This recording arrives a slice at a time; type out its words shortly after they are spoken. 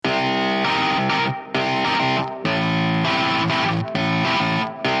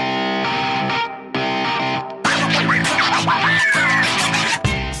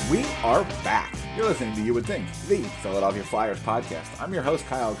listening to You Would Think, the Philadelphia Flyers podcast. I'm your host,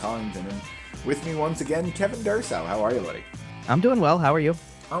 Kyle Collington, and with me once again, Kevin Dursow. How are you, buddy? I'm doing well. How are you?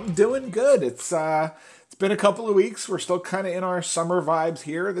 I'm doing good. It's been a couple of weeks. We're still kind of in our summer vibes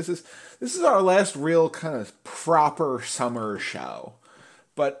here. This is our last real kind of proper summer show.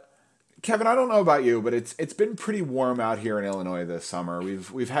 But Kevin, I don't know about you, but it's been pretty warm out here in Illinois this summer.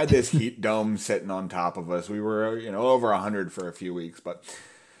 We've had this heat dome sitting on top of us. We were over 100 for a few weeks, but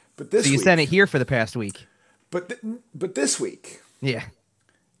this so you week, sent it here for the past week. But this week, yeah,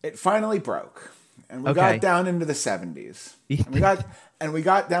 it finally broke, and we got down into the 70s, and we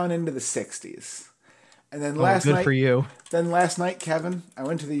got down into the 60s, and then last night, for you. Then last night, Kevin, I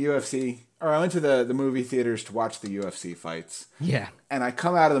went to the UFC, or I went to the movie theaters to watch the UFC fights. Yeah, and I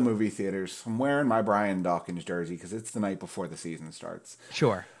come out of the movie theaters. I'm wearing my Brian Dawkins jersey because it's the night before the season starts.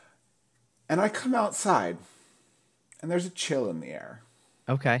 Sure. And I come outside, and there's a chill in the air.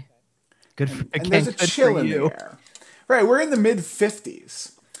 Okay. And there's a chill in the air. Right, we're in the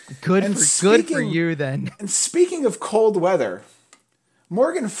mid-50s. Good for you, then. And speaking of cold weather,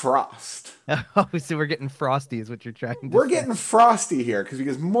 Morgan Frost. Oh, so we're getting frosty is what you're trying to say. We're getting frosty here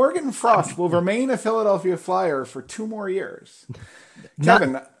because Morgan Frost will remain a Philadelphia Flyer for 2 more years.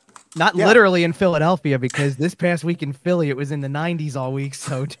 Kevin... Not literally in Philadelphia, because this past week in Philly it was in the 90s all week.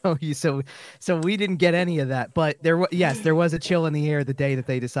 So we didn't get any of that. But there was a chill in the air the day that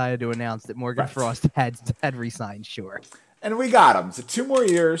they decided to announce that Morgan Frost had resigned. Sure, and we got him. So 2 more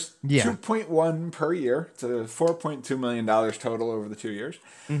years, yeah. 2.1 per year. It's a $4.2 million total over the 2 years.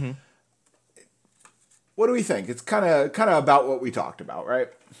 Mm-hmm. What do we think? It's kind of about what we talked about, right?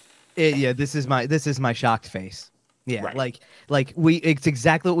 This is my shocked face. Yeah, right. It's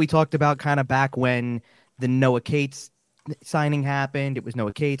exactly what we talked about kind of back when the Noah Cates signing happened. It was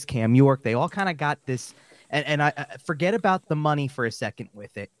Noah Cates, Cam York. They all kind of got this, and I forget about the money for a second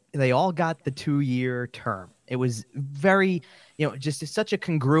with it. They all got the 2-year term. It was very, just such a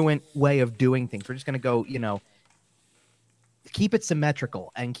congruent way of doing things. We're just going to go, keep it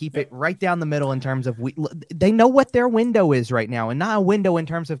symmetrical and keep it right down the middle in terms of they know what their window is right now, and not a window in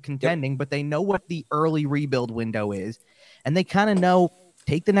terms of contending, but they know what the early rebuild window is, and they kind of know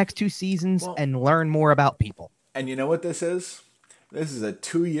take the next 2 seasons and learn more about people. And you know what this is? This is a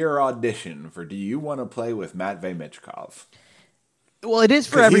 2-year audition for do you want to play with Matvei Michkov? Well, it is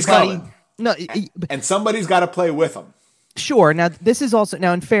for everybody. No, and somebody's got to play with him. Sure. Now, this is also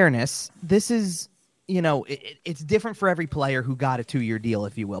in fairness, this is. It's different for every player who got a 2-year deal,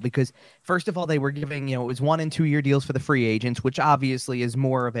 if you will, because first of all, they were giving, it was 1- and 2-year deals for the free agents, which obviously is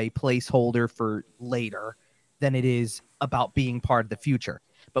more of a placeholder for later than it is about being part of the future.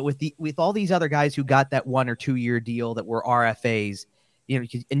 But with all these other guys who got that 1- or 2-year deal that were RFAs,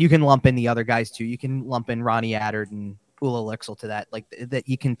 and you can lump in the other guys too. You can lump in Ronnie Attard and Ula Lixel to that, that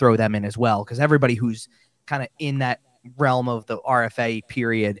you can throw them in as well, because everybody who's kind of in that realm of the RFA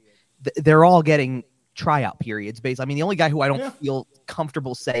period, they're all getting tryout periods based. I mean, the only guy who I don't feel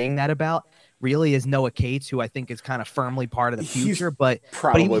comfortable saying that about really is Noah Cates, who I think is kind of firmly part of the future, but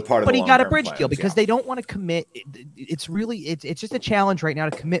he got a bridge deal because they don't want to commit. It's just a challenge right now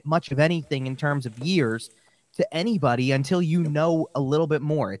to commit much of anything in terms of years to anybody until you know a little bit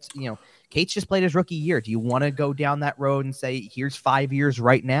more. It's, Cates just played his rookie year. Do you want to go down that road and say, here's 5 years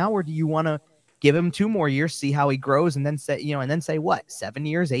right now? Or do you want to give him 2 more years, see how he grows, and then say, what, 7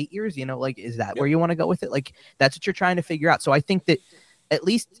 years, 8 years? Is that where you want to go with it? That's what you're trying to figure out. So I think that at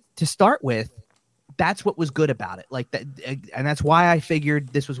least to start with, that's what was good about it. And that's why I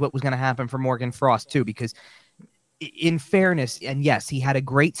figured this was what was going to happen for Morgan Frost too, because in fairness, and yes, he had a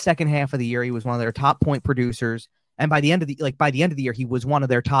great second half of the year. He was one of their top point producers. And by the end of the year, he was one of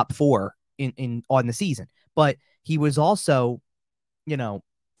their top 4 on the season. But he was also,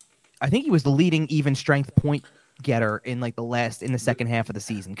 I think he was the leading even strength point getter in the second half of the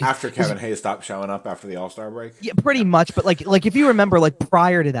season. After Kevin Hayes stopped showing up after the All-Star break? Yeah, pretty much. But if you remember,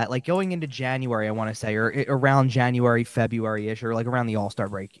 prior to that, going into January, I want to say, or around January, February-ish, or around the All-Star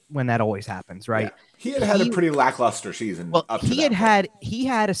break, when that always happens, right? Yeah. He had a pretty lackluster season. Well, he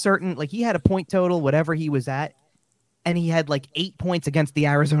had a certain, he had a point total, whatever he was at, and he had 8 points against the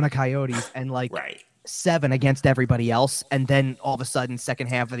Arizona Coyotes and 7 against everybody else, and then all of a sudden, second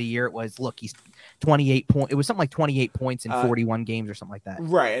half of the year, it was he's 28 points. It was something like 28 points in 41 games or something like that.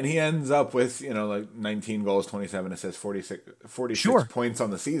 Right, and he ends up with 19 goals, 27 assists, 46 points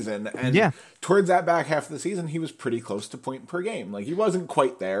on the season. And towards that back half of the season, he was pretty close to point per game. He wasn't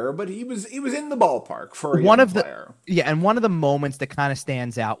quite there, but he was in the ballpark for a young player. And one of the moments that kind of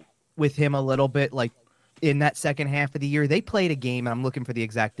stands out with him a little bit, in that second half of the year, they played a game, and I'm looking for the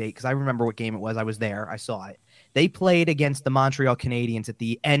exact date because I remember what game it was. I was there. I saw it. They played against the Montreal Canadiens at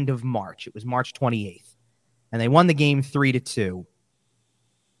the end of March. It was March 28th. And they won the game 3-2.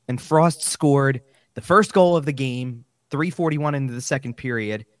 And Frost scored the first goal of the game, 3:41 into the second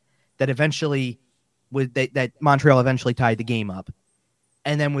period, that Montreal eventually tied the game up.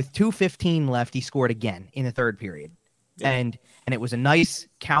 And then with 2:15 left, he scored again in the third period. Yeah. And it was a nice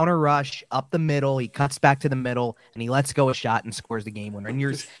counter rush up the middle. He cuts back to the middle, and he lets go a shot and scores the game winner. And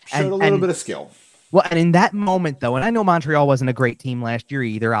showed a little bit of skill. Well, and in that moment, though, and I know Montreal wasn't a great team last year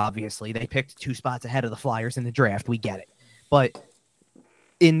either, obviously. They picked 2 spots ahead of the Flyers in the draft. We get it. But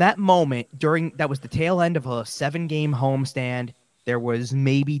in that moment, that was the tail end of a 7-game homestand. There was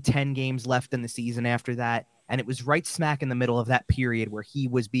maybe 10 games left in the season after that. And it was right smack in the middle of that period where he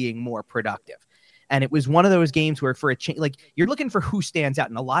was being more productive. And it was one of those games where for a change, like you're looking for who stands out.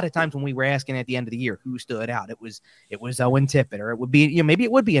 And a lot of times when we were asking at the end of the year who stood out, it was Owen Tippett, or it would be, maybe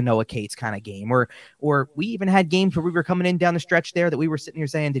it would be a Noah Cates kind of game, or we even had games where we were coming in down the stretch there that we were sitting here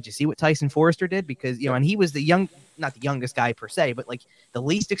saying, did you see what Tyson Forrester did? Because, and he was not the youngest guy per se, but like the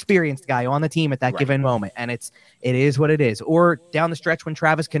least experienced guy on the team at that given moment. And it is what it is. Or down the stretch when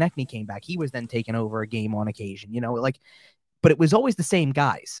Travis Konechny came back, he was then taking over a game on occasion, but it was always the same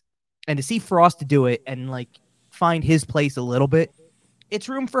guys. And to see Frost to do it and like find his place a little bit, it's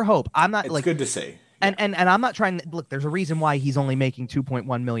room for hope. It's good to see. And I'm not trying to look. There's a reason why he's only making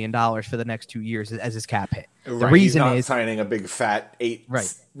 $2.1 million for the next 2 years as his cap hit. Right. The reason he's not is signing a big fat $8,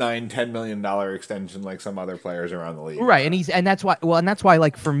 $9, $10 million extension like some other players around the league. Right, and that's why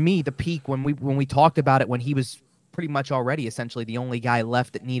like for me the peak when we talked about it when he was pretty much already essentially the only guy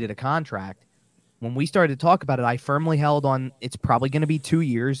left that needed a contract. When we started to talk about it, I firmly held on it's probably going to be 2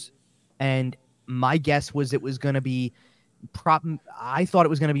 years. And my guess was it was going to be I thought it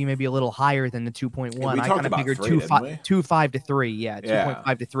was going to be maybe a little higher than the 2.1. I kind of figured 2.5 to 3. Yeah,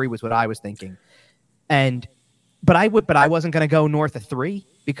 2.5 to 3 was what I was thinking. But I wasn't going to go north of 3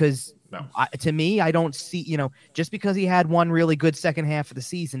 because to me, I don't see, just because he had one really good second half of the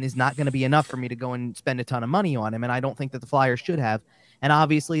season is not going to be enough for me to go and spend a ton of money on him. And I don't think that the Flyers should have. And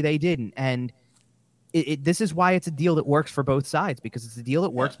obviously they didn't. And this is why it's a deal that works for both sides, because it's a deal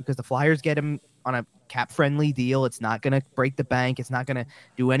that works because the Flyers get him on a cap-friendly deal. It's not going to break the bank. It's not going to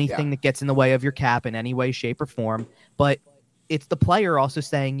do anything that gets in the way of your cap in any way, shape, or form. But it's the player also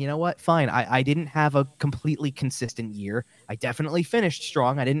saying, you know what, fine, I didn't have a completely consistent year. I definitely finished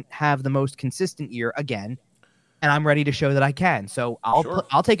strong. I didn't have the most consistent year again, and I'm ready to show that I can. So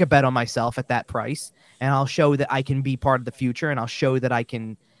I'll take a bet on myself at that price, and I'll show that I can be part of the future, and I'll show that I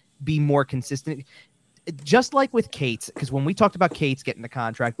can be more consistent. Just like with Cates, because when we talked about Cates getting the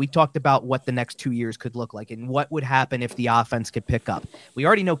contract, we talked about what the next 2 years could look like and what would happen if the offense could pick up. We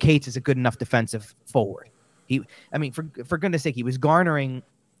already know Cates is a good enough defensive forward. For goodness sake, he was garnering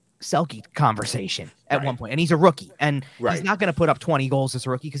Selke conversation at one point, and he's a rookie, and he's not going to put up 20 goals as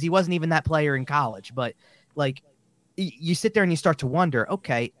a rookie because he wasn't even that player in college. But like, you sit there and you start to wonder,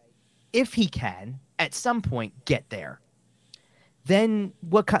 okay, if he can at some point get there, then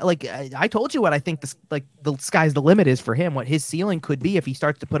what kind? Like I told you what I think the sky's the limit is for him. What his ceiling could be if he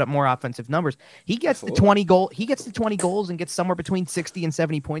starts to put up more offensive numbers. He gets the 20 goals and gets somewhere between 60 and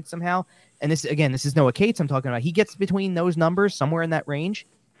 70 points somehow. And this is Noah Cates I'm talking about. He gets between those numbers somewhere in that range.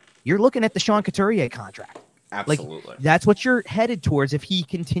 You're looking at the Sean Couturier contract. Absolutely. Like, that's what you're headed towards if he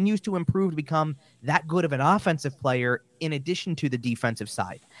continues to improve to become that good of an offensive player in addition to the defensive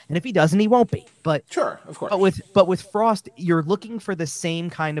side. And if he doesn't, he won't be. But sure, of course. But with Frost, you're looking for the same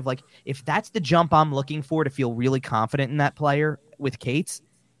kind of like, if that's the jump I'm looking for to feel really confident in that player with Cates,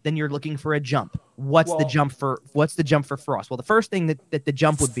 then you're looking for a jump. What's the jump for Frost? Well, the first thing that the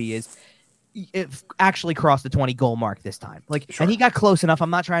jump would be is it actually crossed the 20 goal mark this time. And he got close enough. I'm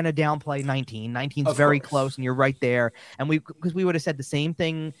not trying to downplay 19. 19's very close, and you're right there. And because we would have said the same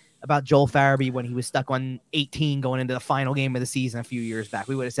thing about Joel Farabee when he was stuck on 18 going into the final game of the season a few years back.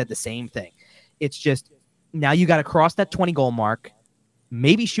 We would have said the same thing. It's just now you got to cross that 20 goal mark,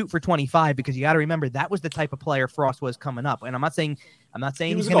 maybe shoot for 25, because you got to remember that was the type of player Frost was coming up. And I'm not saying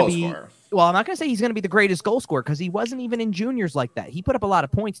he's going to be scorer. Well, I'm not going to say he's going to be the greatest goal scorer because he wasn't even in juniors like that. He put up a lot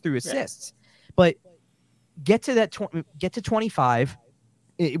of points through assists. But get to 25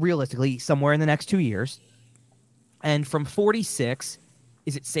 realistically somewhere in the next 2 years. And from 46,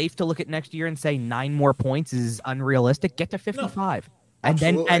 is it safe to look at next year and say 9 more points is unrealistic? Get to 55.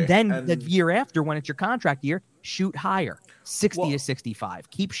 No, and then the year after, when it's your contract year, shoot higher. 60 to 65.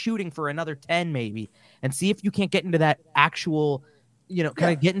 Keep shooting for another 10 maybe, and see if you can't get into that actual,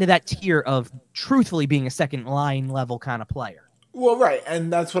 kind of get into that tier of truthfully being a second line level kind of player. Well, right,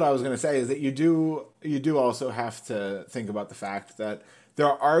 and that's what I was going to say is that you do also have to think about the fact that there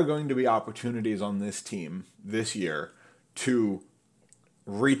are going to be opportunities on this team this year to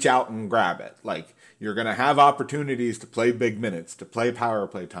reach out and grab it. Like, you're going to have opportunities to play big minutes, to play power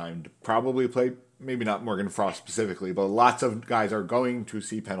play time, to probably play, maybe not Morgan Frost specifically, but lots of guys are going to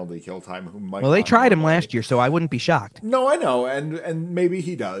see penalty kill time who might. Well, they not tried him normally. last year, so I wouldn't be shocked. No, I know, and maybe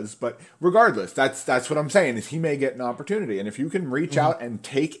he does, but regardless, that's what I'm saying is he may get an opportunity, and if you can reach out and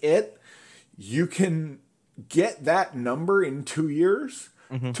take it, you can get that number in 2 years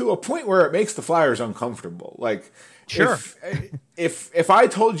to a point where it makes the Flyers uncomfortable. Like, sure, if I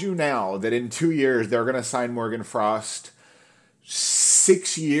told you now that in 2 years they're going to sign Morgan Frost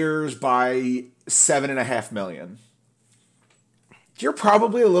 6 years by $7.5 million, you're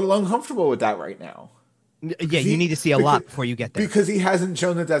probably a little uncomfortable with that right now. Yeah, you need to see a lot before you get there. Because he hasn't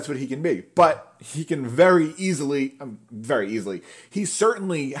shown that that's what he can be. But he can very easily, he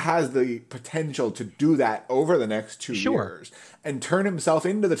certainly has the potential to do that over the next 2 years and turn himself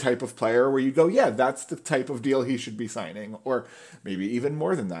into the type of player where you go, yeah, that's the type of deal he should be signing. Or maybe even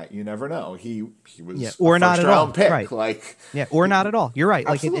more than that. You never know. He was or a not at all. pick. Right. Like, or not at all. You're right.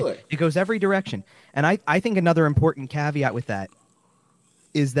 Absolutely. Like it goes every direction. And I think another important caveat with that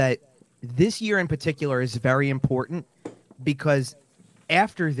is that this year in particular is very important because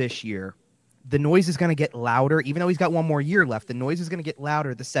after this year, the noise is going to get louder. Even though he's got one more year left, the noise is going to get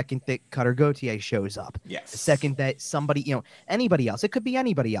louder the second that Cutter Gauthier shows up. Yes. The second that somebody, anybody else. It could be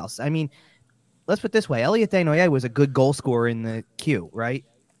anybody else. I mean, let's put it this way. Elliot Desnoyers was a good goal scorer in the queue, right?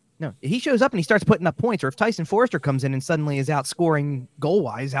 No, he shows up and he starts putting up points. Or if Tyson Forrester comes in and suddenly is outscoring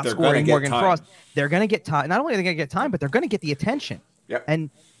goal-wise, outscoring Morgan Frost, they're going to get time. Not only are they going to get time, but they're going to get the attention. Yep.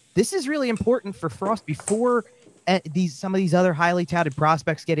 And this is really important for Frost before some of these other highly touted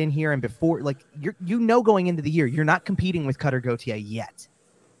prospects get in here, and before, like, going into the year, you're not competing with Cutter Gauthier yet.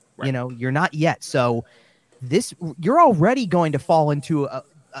 Right. You're not yet. So you're already going to fall into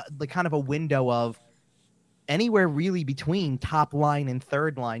the kind of a window of anywhere really between top line and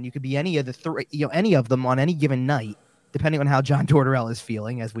third line. You could be any of the any of them on any given night, depending on how John Tortorella is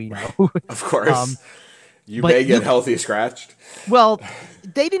feeling, as we know. Of course. You may get healthy scratched. Well,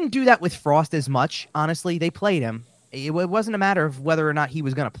 they didn't do that with Frost as much. Honestly, they played him. It wasn't a matter of whether or not he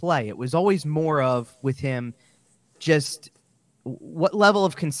was going to play. It was always more of, with him, just what level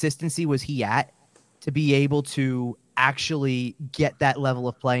of consistency was he at to be able to actually get that level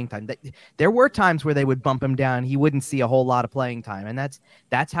of playing time. There were times where they would bump him down. He wouldn't see a whole lot of playing time. And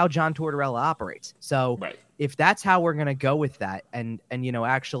that's how John Tortorella operates. So if that's how we're going to go with that and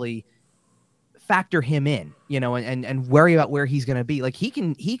actually factor him in, and worry about where he's going to be. Like,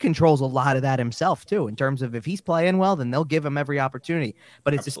 he controls a lot of that himself too, in terms of if he's playing well, then they'll give him every opportunity.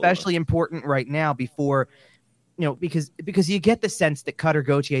 But it's especially important right now before, because you get the sense that Cutter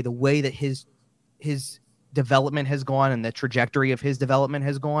Gauthier, the way that his development has gone and the trajectory of his development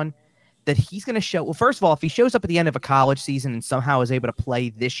has gone, that he's going to show. Well, first of all, if he shows up at the end of a college season and somehow is able to play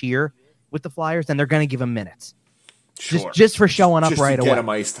this year with the Flyers, then they're going to give him minutes. Sure. Just for showing up right away. Get him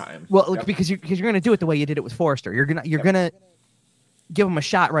ice time. Well, because you're going to do it the way you did it with Forrester. You're gonna give him a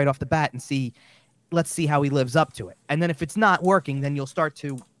shot right off the bat and let's see how he lives up to it. And then if it's not working, then you'll start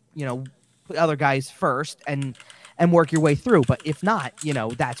to put other guys first and work your way through. But if not,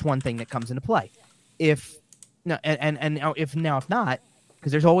 that's one thing that comes into play. If not,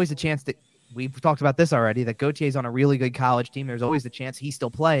 because there's always a chance that we've talked about this already, that Gauthier's on a really good college team. There's always the chance he's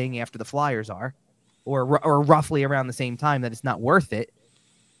still playing after the Flyers are. Or roughly around the same time, that it's not worth it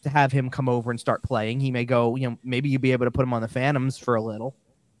to have him come over and start playing. He may go, maybe you'll be able to put him on the Phantoms for a little,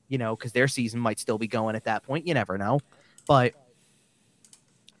 because their season might still be going at that point. You never know. But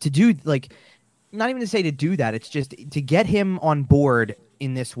to do, not even to say to do that, it's just to get him on board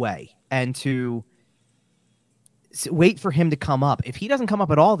in this way and to wait for him to come up. If he doesn't come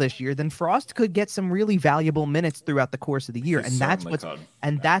up at all this year, then Frost could get some really valuable minutes throughout the course of the year.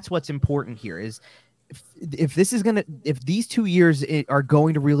 That's what's important here is, if these 2 years are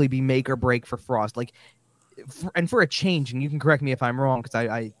going to really be make or break for Frost, and for a change, and you can correct me if I'm wrong, because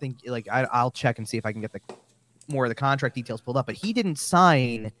I think I'll check and see if I can get more of the contract details pulled up, but he didn't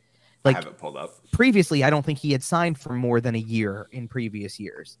sign. I have it pulled up. Previously, I don't think he had signed for more than a year in previous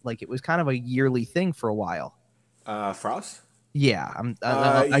years. It was kind of a yearly thing for a while. Frost? Yeah.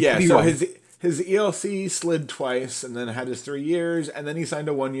 So his ELC slid twice, and then had his 3 years, and then he signed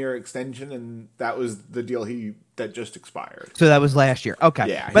a 1-year extension, and that was the deal that just expired. So that was last year. Okay.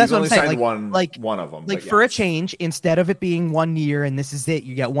 Yeah, but that's what I'm saying. Signed one of them. For a change, instead of it being 1 year and this is it,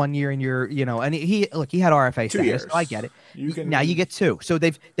 you get 1 year and you're, and he had RFA 2 status. years. So I get it. Now you get 2. So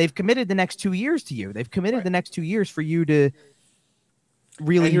they've committed the next 2 years to you. They've committed the next 2 years for you to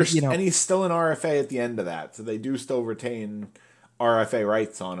really, and he's still an RFA at the end of that, so they do still retain RFA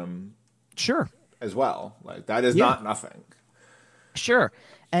rights on him Sure. as well. Like that is Yeah. not nothing. Sure.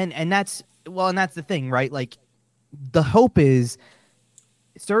 And that's the thing, right? Like the hope is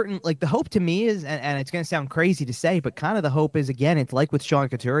the hope to me is, and it's going to sound crazy to say, but kind of the hope is, again, it's like with Sean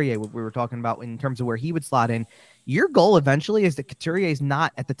Couturier, what we were talking about in terms of where he would slot in. Your goal eventually is that Couturier is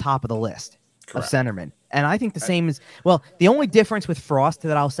not at the top of the list of centermen. And I think the same is, well, the only difference with Frost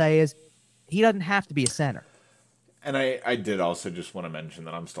that I'll say is he doesn't have to be a center. And I did also just want to mention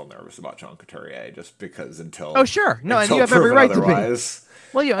that I'm still nervous about Sean Couturier just because until and you have every proven right otherwise. To be.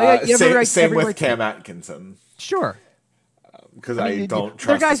 Well, you have every right. Same with Cam Atkinson. Sure. Because I don't trust.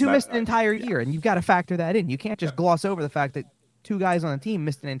 They're guys who missed an entire year, and you've got to factor that in. You can't just gloss over the fact that two guys on the team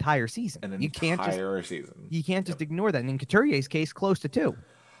missed an entire season. You can't just ignore that. And in Couturier's case, close to 2.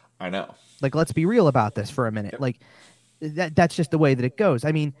 I know. Like, let's be real about this for a minute. Like, that's just the way that it goes.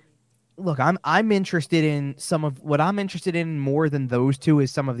 I mean, look, I'm interested in what I'm interested in more than those two is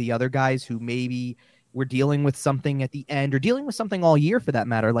some of the other guys who maybe were dealing with something at the end or dealing with something all year for that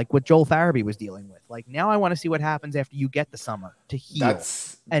matter, like what Joel Farabee was dealing with. Like, now I want to see what happens after you get the summer to heal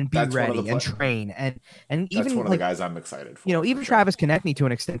and be ready and train. And even that's one of the guys I'm excited for. You know, even Travis Konechny to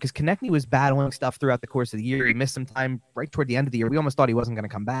an extent, because Konechny was battling stuff throughout the course of the year. He missed some time right toward the end of the year. We almost thought he wasn't going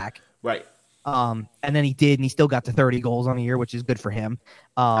to come back. Right. And then he did, and he still got to 30 goals on the year, which is good for him.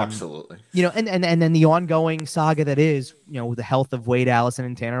 Absolutely. You know, and then the ongoing saga that is, you know, the health of Wade Allison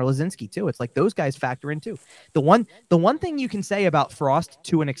and Tanner Lazinski too. It's like those guys factor in too. The one thing you can say about Frost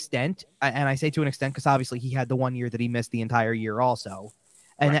to an extent, and I say to an extent because obviously he had the 1 year that he missed the entire year also.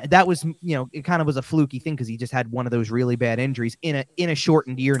 And that was, you know, it kind of was a fluky thing because he just had one of those really bad injuries in a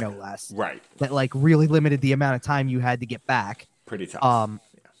shortened year, no less. Right. That like really limited the amount of time you had to get back. Pretty tough.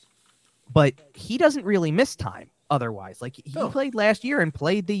 But he doesn't really miss time otherwise. Like he played last year and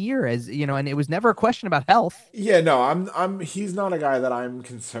played the year as, you know, and it was never a question about health. Yeah, no, he's not a guy that I'm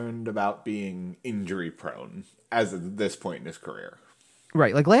concerned about being injury prone as of this point in his career.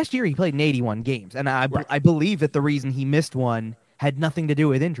 Right. Like last year he played in 81 games. And I believe that the reason he missed one had nothing to do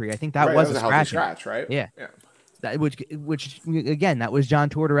with injury. I think that was a scratch, right? Yeah. Which again, that was John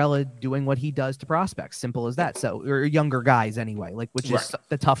Tortorella doing what he does to prospects. Simple as that. So, or younger guys anyway, like, which is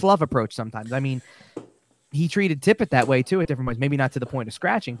the tough love approach sometimes. I mean, he treated Tippett that way too at different points. Maybe not to the point of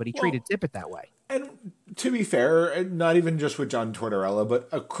scratching, but he treated Tippett that way. And to be fair, not even just with John Tortorella, but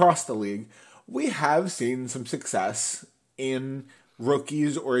across the league, we have seen some success in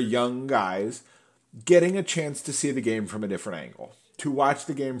rookies or young guys getting a chance to see the game from a different angle, to watch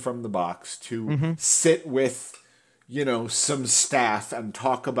the game from the box, to sit with, you know, some staff and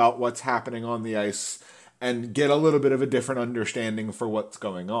talk about what's happening on the ice and get a little bit of a different understanding for what's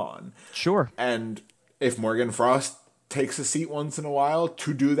going on. Sure. And if Morgan Frost takes a seat once in a while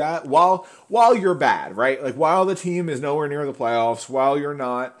to do that while you're bad, right? Like while the team is nowhere near the playoffs, while you're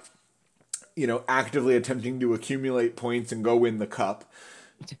not, you know, actively attempting to accumulate points and go win the cup.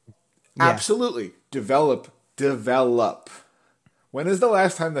 Absolutely. Develop. When is the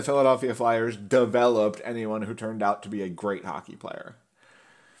last time the Philadelphia Flyers developed anyone who turned out to be a great hockey player?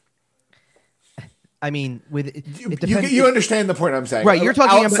 I mean, you understand the point I'm saying, right? You're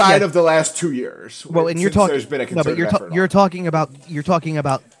talking outside of the last 2 years. Well, and you're talking. There's been a concerted effort. You're talking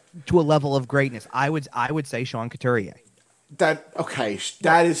about to a level of greatness. I would say Sean Couturier. That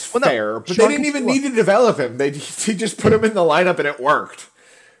is fair, but they didn't even need to develop him. He just put him in the lineup and it worked.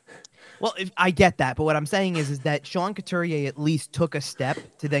 Well, I get that, but what I'm saying is that Sean Couturier at least took a step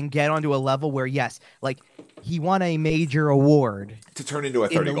to then get onto a level where, yes, like he won a major award to turn into a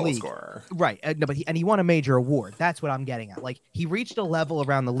 30-goal scorer, right? No, but he won a major award. That's what I'm getting at. Like he reached a level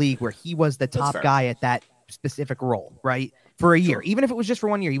around the league where he was the top guy at that specific role, right? For a year, even if it was just for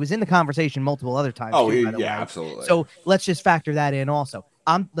 1 year, he was in the conversation multiple other times. Absolutely. So let's just factor that in. Also,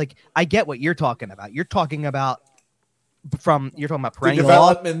 I get what you're talking about. You're talking about perennial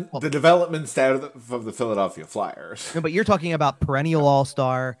the development status of the Philadelphia Flyers. No, but you're talking about perennial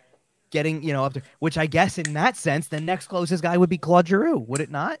all-star, getting, you know, up to, which I guess in that sense, the next closest guy would be Claude Giroux, would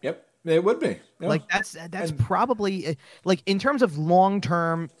it not? Yep, it would be. Yeah. Like that's probably like in terms of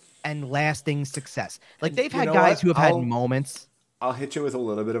long-term and lasting success. Like they've had guys who have had moments. I'll hit you with a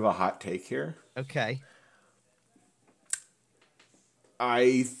little bit of a hot take here. Okay.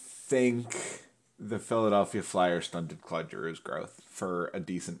 I think the Philadelphia Flyers stunted Claude Giroux's growth for a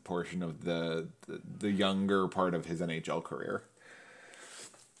decent portion of the younger part of his NHL career.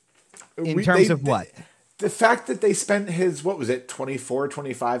 In terms of what? The fact that they spent his, 24,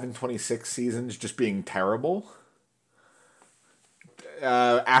 25, and 26 seasons just being terrible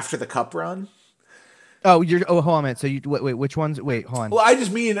after the Cup run. Hold on a minute. So wait, which ones? Wait, hold on. Well, I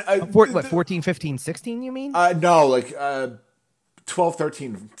just mean... 14, 15, 16, you mean? No, 12,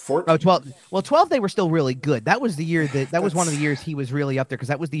 13, 14. Oh, 12. Well, 12, they were still really good. That was the year that was one of the years he was really up there because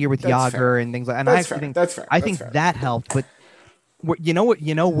that was the year with Yager and things like. And that's fair. That's fair. I think that helped. But you know what?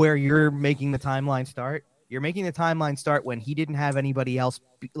 You know where you're making the timeline start. You're making the timeline start when he didn't have anybody else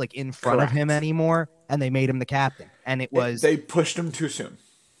like in front of him anymore, and they made him the captain. And it was they pushed him too soon.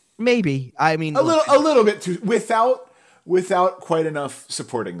 Maybe. I mean, a little bit too without quite enough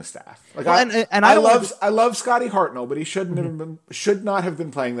supporting the staff. Like I love Scotty Hartnell, but he should not have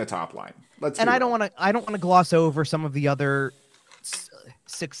been playing the top line. I don't want to gloss over some of the other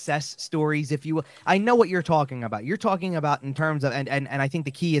success stories, if you will. I know what you're talking about. You're talking about in terms of and I think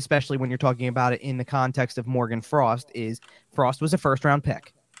the key, especially when you're talking about it in the context of Morgan Frost, is Frost was a first round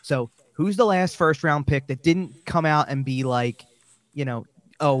pick. So who's the last first round pick that didn't come out and be like,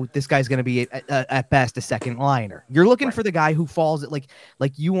 oh, this guy's going to be at best a second liner. You're looking for the guy who falls at like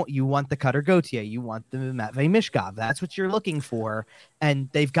you want the Cutter Gauthier, you want the Matvei Mishkov. That's what you're looking for, and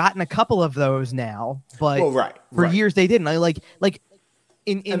they've gotten a couple of those now. But for years they didn't.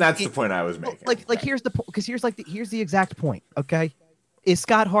 And that's the point I was making. Here's the exact point. Okay, is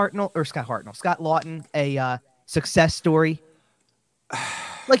Scott Lawton a success story?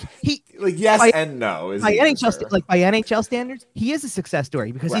 Yes and no. By NHL standards, he is a success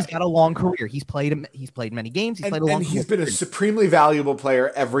story because he's got a long career. He's played many games. He's been a supremely valuable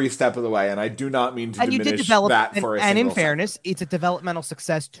player every step of the way. And I do not mean to diminish that for a single And in fairness, it's a developmental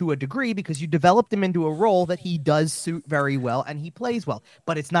success to a degree because you developed him into a role that he does suit very well and he plays well.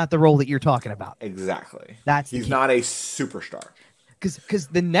 But it's not the role that you're talking about. Exactly. He's not a superstar. Because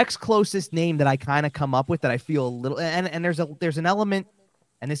the next closest name that I kind of come up with that I feel a little and there's an element.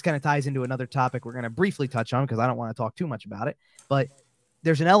 And this kind of ties into another topic we're going to briefly touch on because I don't want to talk too much about it. But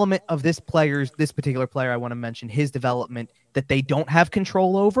there's an element of this particular player I want to mention, his development, that they don't have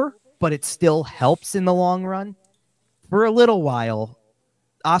control over, but it still helps in the long run. For a little while,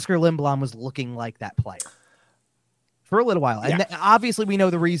 Oscar Lindblom was looking like that player. For a little while. And obviously we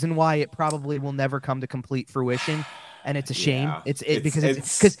know the reason why it probably will never come to complete fruition. And it's a shame.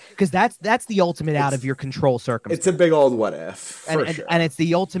 Because that's the ultimate out of your control circumstance. It's a big old what if, and it's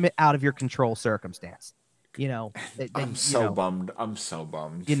the ultimate out of your control circumstance. I'm so bummed.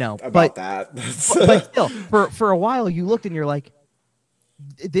 About that. but still, for a while, you looked and you're like,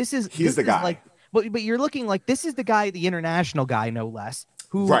 he's the guy. But you're looking like this is the guy, the international guy, no less.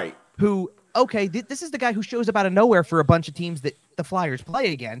 This is the guy who shows up out of nowhere for a bunch of teams that the Flyers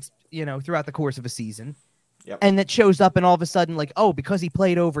play against, throughout the course of a season. Yep. And that shows up and all of a sudden because he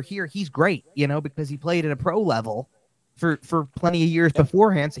played over here, he's great, because he played at a pro level for plenty of years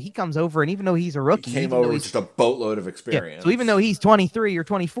beforehand. So he comes over and even though he's a rookie, he came over with just a boatload of experience. Yeah, so even though he's 23 or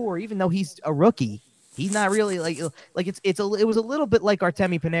 24, even though he's a rookie, he's not really it was a little bit like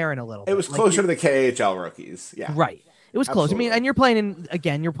Artemi Panarin a little bit. It was closer to the KHL rookies. Yeah. Right. It was close. I mean, and you're playing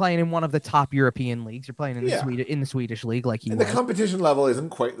in one of the top European leagues. You're playing in the Swedish league, like he was. The competition level isn't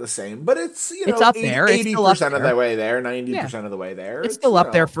quite the same, but it's it's up there. 80% of the way there, 90% of the way there. It's still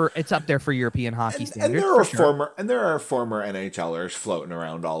up there for European hockey standards. And there are former NHLers floating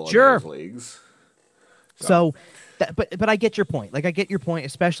around all of those leagues. So but I get your point. I get your point,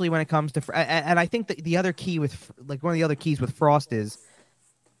 especially when it comes to and I think that the other key with one of the other keys with Frost is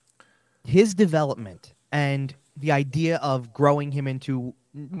his development and the idea of growing him into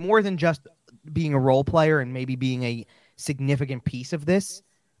more than just being a role player and maybe being a significant piece of this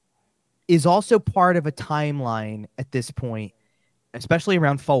is also part of a timeline at this point, especially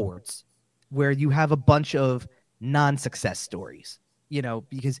around forwards, where you have a bunch of non-success stories,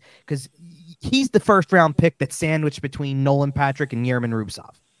 because he's the first round pick that's sandwiched between Nolan Patrick and Yerman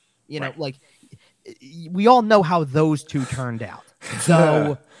Rubtsov. We all know how those two turned out.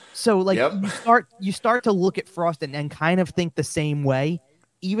 So you start to look at Frost and kind of think the same way,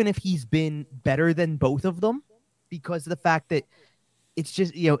 even if he's been better than both of them, because of the fact that it's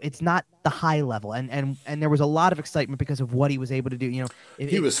just it's not the high level, and there was a lot of excitement because of what he was able to do.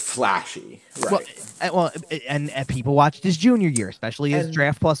 He was flashy, right? Well, and people watched his junior year, especially his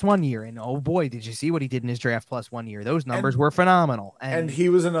draft plus 1 year, and oh boy, did you see what he did in his draft plus 1 year? Those numbers were phenomenal, and he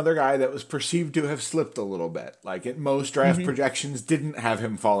was another guy that was perceived to have slipped a little bit. Most draft projections didn't have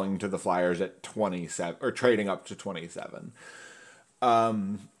him falling to the Flyers at 27 or trading up to 27,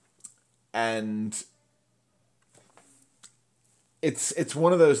 and it's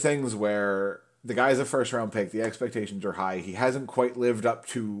one of those things where the guy's a first round pick, the expectations are high. He hasn't quite lived up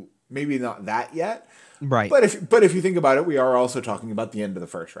to maybe not that yet. Right. But if you think about it, we are also talking about the end of the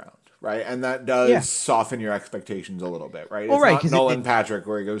first round, right? And that does soften your expectations a little bit, right? It's not Nolan Patrick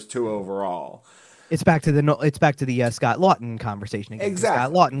where he goes 2 overall. It's back to the Scott Lawton conversation again. Scott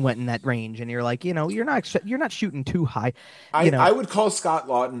Exactly. Lawton went in that range, and you're like, you're not shooting too high. I would call Scott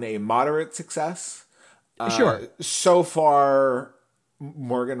Lawton a moderate success. Sure, So far,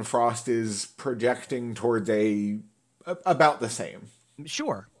 Morgan Frost is projecting towards about the same.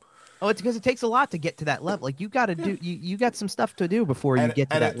 sure. Oh, it's because it takes a lot to get to that level. Like you got to do, you got some stuff to do before you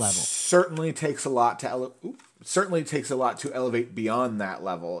get to that level. Certainly takes a lot to elevate beyond that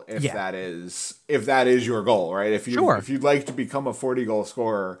level if that is your goal, right? If you'd like to become a 40-goal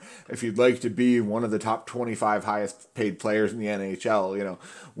scorer, if you'd like to be one of the top 25 highest paid players in the NHL,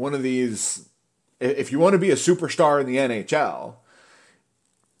 one of these. If you want to be a superstar in the NHL,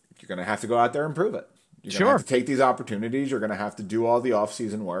 you're going to have to go out there and prove it. You're going to have to take these opportunities. You're going to have to do all the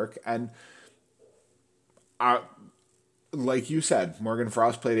off-season work. And like you said, Morgan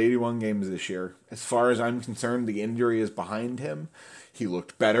Frost played 81 games this year. As far as I'm concerned, the injury is behind him. He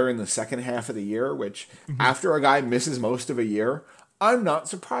looked better in the second half of the year, which after a guy misses most of a year, I'm not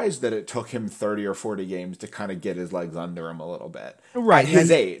surprised that it took him 30 or 40 games to kind of get his legs under him a little bit. Right. At his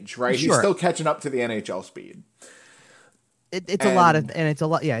age, right? He's still catching up to the NHL speed. It's a lot of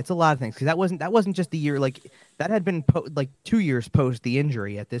things because that wasn't just the year, like that had been 2 years post the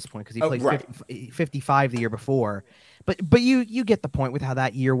injury at this point because he played 55 the year before, but you get the point with how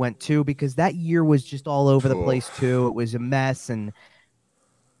that year went too, because that year was just all over the place too. It was a mess, and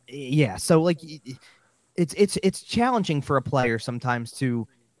so like it's challenging for a player sometimes to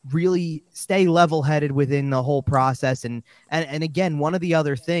really stay level-headed within the whole process. And again, one of the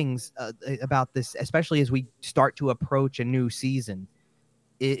other things about this, especially as we start to approach a new season,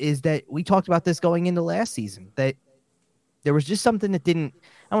 is that we talked about this going into last season, that there was just something that I don't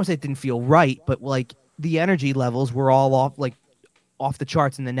want to say it didn't feel right, but like the energy levels were all off the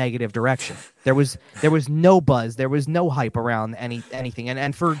charts in the negative direction. There was no buzz. There was no hype around anything.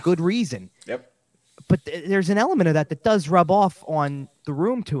 And for good reason. Yep. But there's an element of that does rub off on the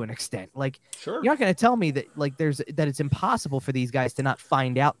room to an extent. Like, you're not going to tell me that that it's impossible for these guys to not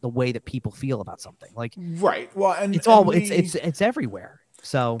find out the way that people feel about something. Like, right. Well, and it's everywhere.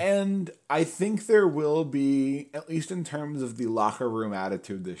 So, and I think there will be, at least in terms of the locker room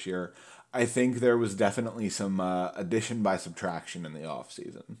attitude this year, I think there was definitely some addition by subtraction in the off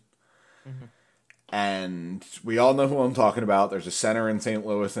season. Mm-hmm. And we all know who I'm talking about. There's a center in St.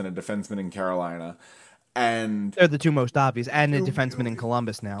 Louis and a defenseman in Carolina. And they're the two most obvious, and a defenseman in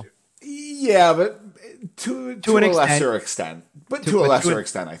Columbus now. Yeah, but to a lesser extent. But to a lesser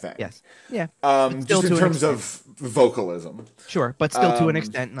extent, I think. Yes. Yeah. Just in terms of vocalism. Sure, but still to an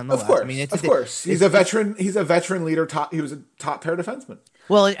extent, nonetheless. Of course. Of course. He's a veteran leader. He was a top pair defenseman.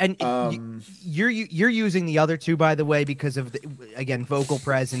 Well, and you're using the other two, by the way, because of again, vocal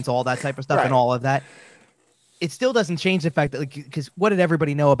presence, all that type of stuff, and all of that. It still doesn't change the fact that, because what did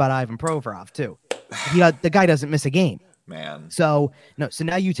everybody know about Ivan Provorov too? The guy doesn't miss a game, man. So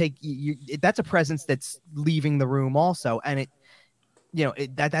now you take that's a presence that's leaving the room also, and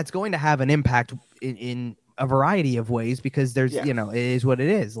that's going to have an impact in a variety of ways, because there's it is what it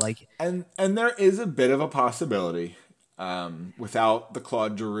is. Like, and there is a bit of a possibility. Without the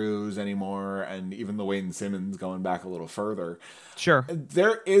Claude Giroux anymore, and even the Wayne Simmons going back a little further, sure,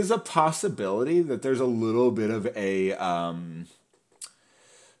 there is a possibility that there's a little bit of a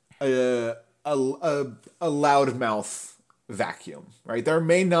loudmouth vacuum, right? There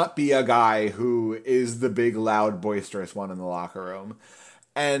may not be a guy who is the big, loud, boisterous one in the locker room,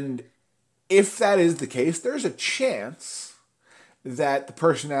 and if that is the case, there's a chance that the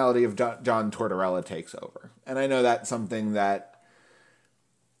personality of John Tortorella takes over. And I know that's something that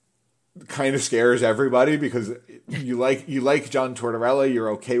kind of scares everybody, because you like John Tortorella,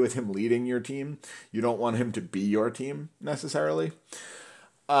 you're okay with him leading your team. You don't want him to be your team necessarily.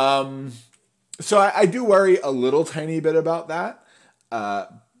 So I do worry a little tiny bit about that.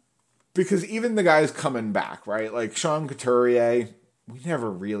 Because even the guys coming back, right? Like Sean Couturier, we never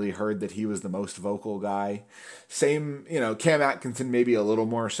really heard that he was the most vocal guy. Same, Cam Atkinson maybe a little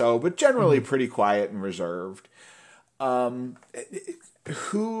more so, but generally pretty quiet and reserved. And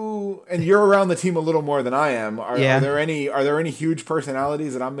you're around the team a little more than I am. Are there any huge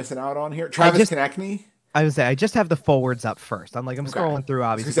personalities that I'm missing out on here? Travis Konechny? I would say I just have the forwards up first. I'm scrolling through,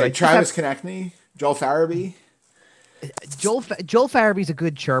 obviously. Travis Konechny, Joel Farabee. Joel Farabee's a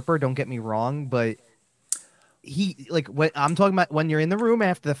good chirper, don't get me wrong, but he, what I'm talking about, when you're in the room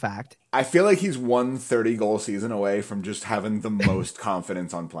after the fact, I feel like he's 1 30-goal season away from just having the most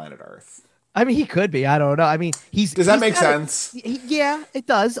confidence on planet Earth. I mean, he could be. I don't know. I mean, does that make sense? Yeah, it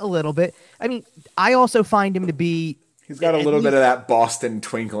does a little bit. I mean, I also find him to be. He's got a little bit of that Boston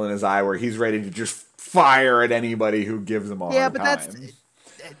twinkle in his eye, where he's ready to just fire at anybody who gives him a hard time.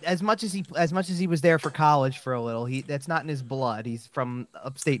 as much as he was there for college for a little, that's not in his blood. He's from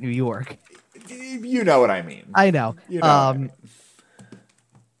upstate New York. You know what I mean. I know. You know what I mean.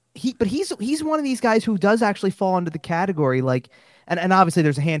 He's one of these guys who does actually fall into the category like, and obviously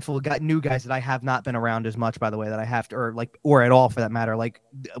there's a handful of new guys that I have not been around as much, by the way, that I have to, or at all for that matter. Like,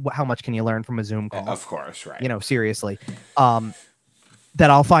 how much can you learn from a Zoom call? Of course, right. You know, seriously. That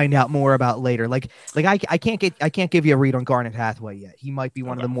I'll find out more about later. Like I can't give you a read on Garnet Hathaway yet. He might be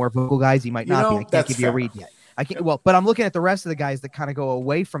one of the more vocal guys. He might not be. I can't give you a read yet. I can't. Well, but I'm looking at the rest of the guys that kind of go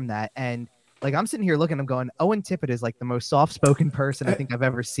away from that, and like I'm sitting here looking, I'm going, Owen Tippett is like the most soft-spoken person I think I've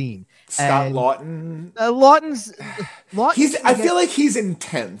ever seen. Scott Lawton. Lawton's. I feel like he's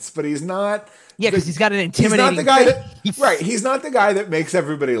intense, but he's not. Yeah, because he's got an intimidating. He's not the guy that He's not the guy that makes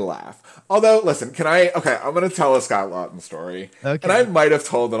everybody laugh. Although, listen, I'm going to tell a Scott Lawton story, and I might have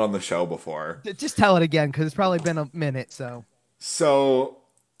told it on the show before. Just tell it again, because it's probably been a minute. So,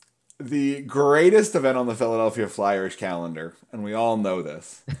 the greatest event on the Philadelphia Flyers calendar, and we all know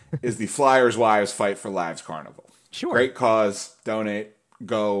this, is the Flyers Wives Fight for Lives Carnival. Sure, great cause. Donate.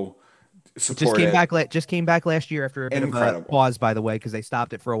 Go. Support just came back last year after a bit of a pause, by the way, because they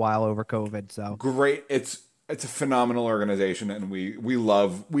stopped it for a while over COVID. So great. It's a phenomenal organization, and we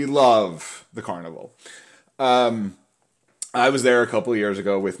love the carnival. I was there a couple of years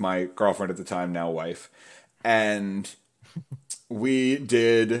ago with my girlfriend at the time, now wife, and we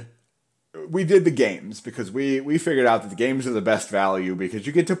did the games because we figured out that the games are the best value because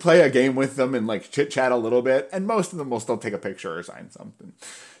you get to play a game with them and like chit chat a little bit, and most of them will still take a picture or sign something.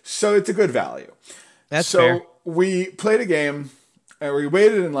 So it's a good value. That's fair. We played a game, and we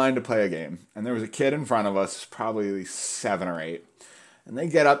waited in line to play a game, and there was a kid in front of us, probably 7 or 8. And they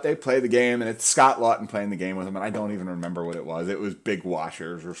get up, they play the game, and it's Scott Lawton playing the game with them, and I don't even remember what it was. It was Big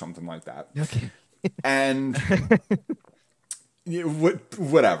Washers or something like that. Okay. And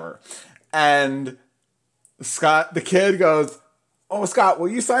whatever. And Scott, the kid goes, "Oh, Scott, will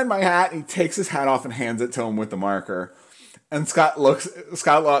you sign my hat?" And he takes his hat off and hands it to him with the marker. And Scott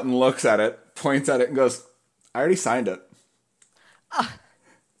Lawton looks at it, points at it, and goes, "I already signed it."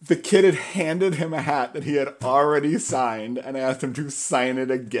 The kid had handed him a hat that he had already signed and asked him to sign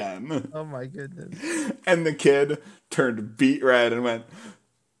it again. Oh my goodness. And the kid turned beet red and went,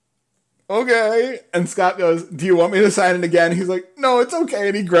 "Okay." And Scott goes, "Do you want me to sign it again?" He's like, "No, it's okay."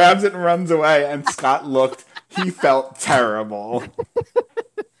 And he grabs it and runs away. And Scott he felt terrible.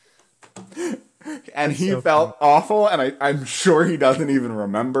 And he felt awful, and I'm sure he doesn't even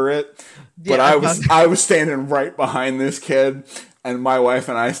remember it. But I was standing right behind this kid, and my wife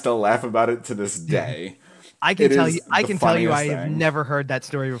and I still laugh about it to this day. I can tell you I have never heard that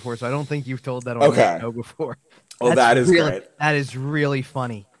story before, so I don't think you've told that on the show before. Well, that is great. That is really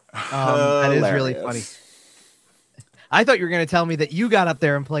funny. That is really funny. I thought you were going to tell me that you got up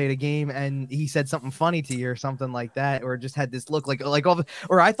there and played a game and he said something funny to you or something like that, or just had this look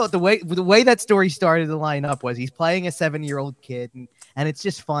or I thought the way that story started to line up was he's playing a 7-year-old kid and it's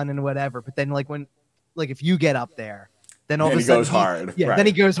just fun and whatever. But then if you get up there, then all of a sudden he goes hard. Yeah, right. Then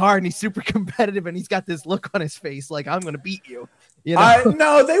he goes hard and he's super competitive and he's got this look on his face like, I'm going to beat you. You know?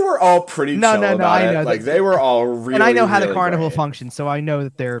 No, they were all pretty chill about I know. Like they were all really, and I know how really the carnival great. functions, so I know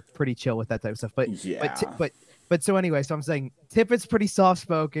that they're pretty chill with that type of stuff. But so anyway, so I'm saying Tippett's pretty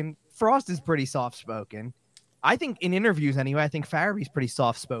soft-spoken. Frost is pretty soft-spoken. I think in interviews anyway, I think Farabee's pretty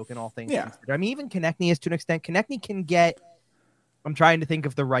soft-spoken, all things considered. I mean, even Konechny is to an extent. Konechny can get, I'm trying to think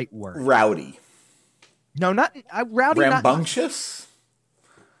of the right word. Rowdy. No, not rowdy. Rambunctious?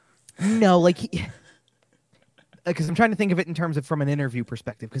 No, because I'm trying to think of it in terms of from an interview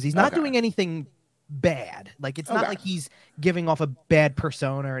perspective, because he's not doing anything bad. Like it's not like he's giving off a bad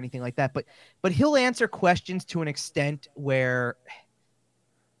persona or anything like that, but he'll answer questions to an extent where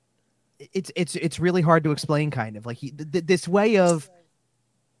it's really hard to explain, kind of like this way of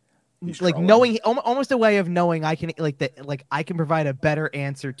knowing, almost a way of knowing I can I can provide a better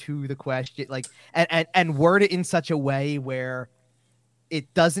answer to the question, and word it in such a way where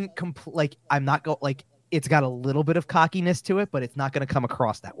it doesn't I'm not it's got a little bit of cockiness to it, but it's not going to come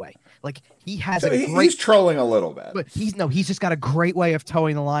across that way. Like he has he's trolling a little bit, but he's just got a great way of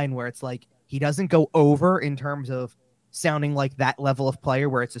towing the line where it's like he doesn't go over in terms of sounding like that level of player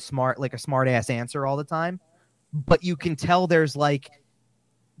where it's a smart ass answer all the time. But you can tell there's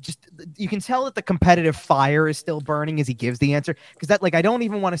you can tell that the competitive fire is still burning as he gives the answer. Because that I don't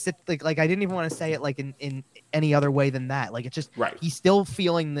even want to sit I didn't even want to say it in any other way than that. It's just he's still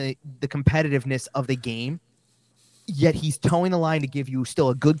feeling the competitiveness of the game, yet he's towing the line to give you still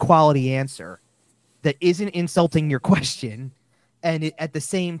a good quality answer that isn't insulting your question, and at the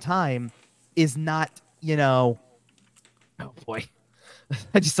same time is not, oh boy.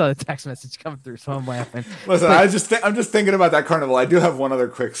 I just saw the text message come through, so I'm laughing. Listen, I'm just thinking about that carnival. I do have one other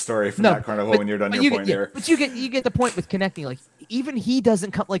quick story from that carnival when you're done your point here. But you get the point with connecting. Like, even he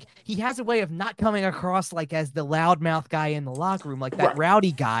doesn't come, like, he has a way of not coming across like as the loudmouth guy in the locker room, like that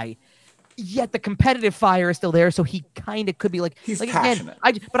rowdy guy. Yet the competitive fire is still there, so he kind of could be like he's like passionate.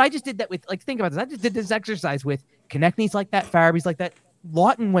 Again, I just did that with, like, think about this. I just did this exercise with Konechny's like that, Farabee's like that.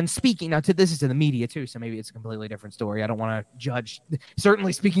 Lawton, when speaking, this is to the media too, so maybe it's a completely different story. I don't want to judge.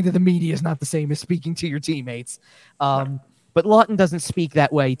 Certainly, speaking to the media is not the same as speaking to your teammates. But Lawton doesn't speak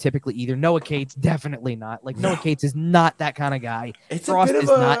that way typically either. Noah Cates, definitely not. Like, Noah Cates is not that kind of guy. Frost is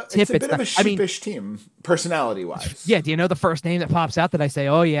not. It's a bit of a sheepish team, personality-wise. Yeah, do you know the first name that pops out that I say,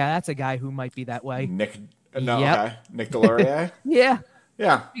 oh, yeah, that's a guy who might be that way? Nick Deslauriers? Yeah.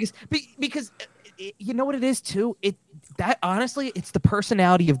 Yeah. Because you know what it is, too? That honestly, it's the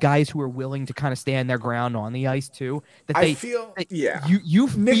personality of guys who are willing to kind of stand their ground on the ice too. You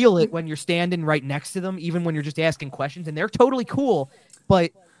feel it when you're standing right next to them, even when you're just asking questions, and they're totally cool,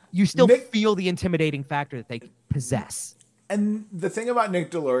 but you still feel the intimidating factor that they possess. And the thing about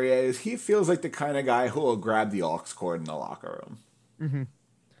Nick Deslauriers is he feels like the kind of guy who will grab the aux cord in the locker room. Mm-hmm.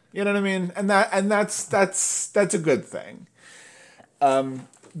 You know what I mean? And that's a good thing.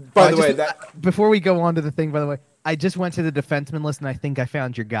 By the way, before we go on to the thing, by the way, I just went to the defenseman list, and I think I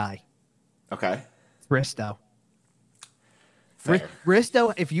found your guy. Okay. Bristow. Fair.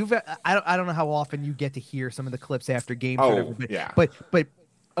 Bristow, if you've, I don't know how often you get to hear some of the clips after games. Yeah. But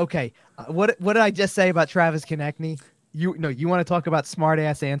okay, what did I just say about Travis Konechny? You want to talk about smart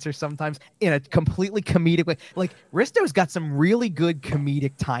ass answers sometimes in a completely comedic way. Like, Bristow's got some really good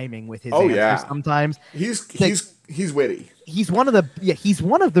comedic timing with his answers sometimes. He's witty. He's one of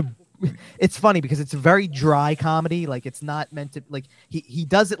the. It's funny because it's a very dry comedy. Like, it's not meant to, like, he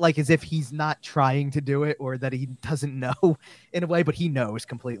does it like as if he's not trying to do it or that he doesn't know in a way, but he knows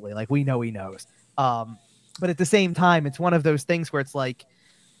completely. Like, we know he knows. But at the same time, it's one of those things where it's like,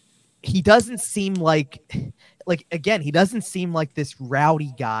 he doesn't seem like again, he doesn't seem like this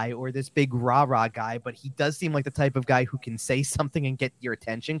rowdy guy or this big rah-rah guy, but he does seem like the type of guy who can say something and get your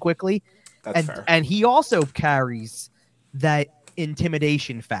attention quickly. That's fair. And he also carries that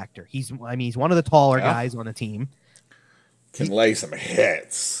intimidation factor. He's one of the taller guys on the team. Can lay some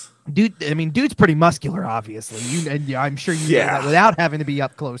hits. Dude's pretty muscular, obviously. I'm sure you know that without having to be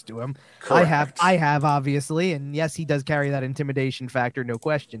up close to him. Correct. I have, obviously, and yes, he does carry that intimidation factor, no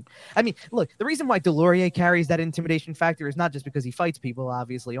question. I mean, look, the reason why Deslauriers carries that intimidation factor is not just because he fights people,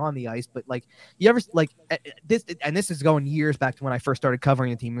 obviously, on the ice, but like, you ever this is going years back to when I first started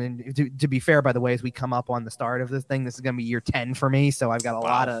covering the team. And to be fair, by the way, as we come up on the start of this thing, this is going to be year 10 for me, so I've got a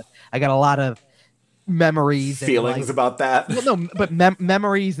lot of memories, feelings about that. Well, no, but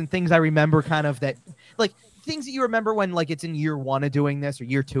memories and things I remember, kind of that, like, things that you remember when, like, it's in year 1 of doing this or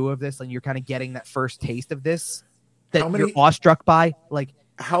year 2 of this, and you're kind of getting that first taste of this that you're awestruck by. Like,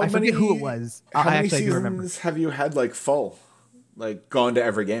 I forget who it was. How many seasons have you had, like, full, like, gone to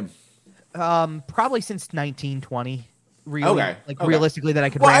every game? Probably since 1920. Really, okay. Realistically, that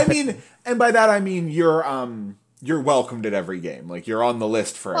I could. Well, I mean, and by that I mean you're welcomed at every game. Like, you're on the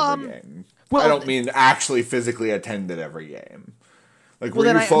list for every game. Well, I don't mean actually physically attended every game. Like,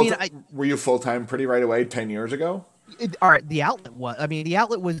 were you full-time pretty right away 10 years ago? All right, the outlet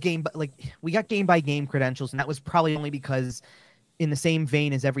was game, but like, we got game by game credentials, and that was probably only because, in the same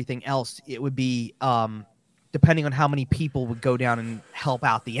vein as everything else, it would be depending on how many people would go down and help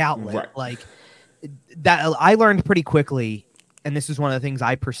out the outlet. Right. Like, that I learned pretty quickly, and this is one of the things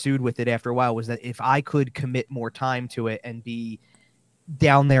I pursued with it after a while, was that if I could commit more time to it and be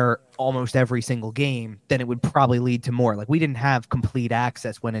down there almost every single game, then it would probably lead to more. Like, we didn't have complete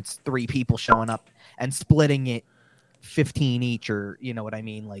access when it's 3 people showing up and splitting it 15 each, or, you know what I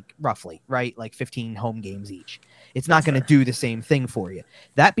mean? Like, roughly, right? Like 15 home games each. It's not going to do the same thing for you.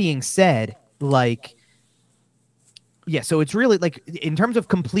 That being said, like, yeah, so it's really, like, in terms of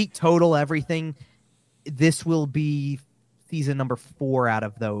complete total everything, this will be season number 4 out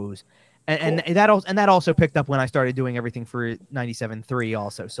of those. And that also picked up when I started doing everything for 97.3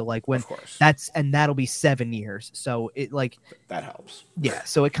 also. So, like, when that'll be 7 years. So it, like, that helps. Yeah.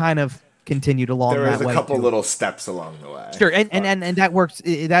 So it kind of continued along that way. There was a couple little steps along the way. Sure. And that works.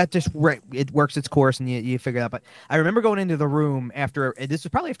 It works its course, and you figure it out. But I remember going into the room this was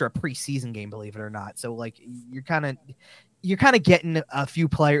probably after a preseason game, believe it or not. So, like, you're kind of getting a few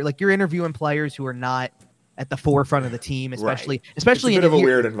players, like, you're interviewing players who are not at the forefront of the team, especially it's a bit of a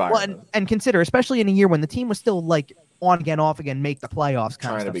weird environment. Well, and consider, especially in a year when the team was still, like, on again, off again, make the playoffs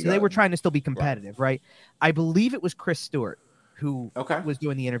kind of stuff. So they were trying to still be competitive, right? I believe it was Chris Stewart who Okay. was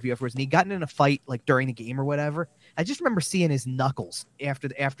doing the interview afterwards, and he gotten in a fight like during the game or whatever. I just remember seeing his knuckles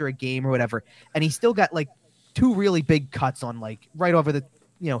after a game or whatever, and he still got like two really big cuts on like right over the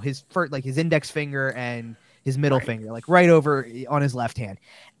his first, like his index finger and his middle Right. finger, like right over on his left hand,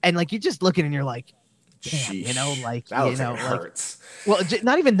 and like you're just looking and you're like, damn, Sheesh. like That looks like it like hurts. well,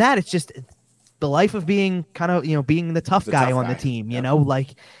 not even that. It's just the life of being kind of being the tough guy on the team. Yep.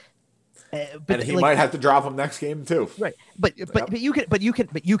 Like. But and he like, might have to drop him next game too. Right. But you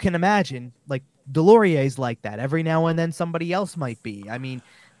can imagine like Delorier's like that. Every now and then somebody else might be. I mean,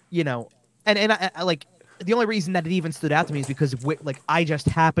 and I like the only reason that it even stood out to me is because like I just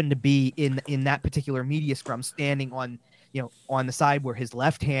happened to be in that particular media scrum, standing on on the side where his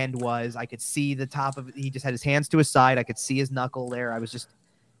left hand was. I could see the top of it. He just had his hands to his side. I could see his knuckle there. I was just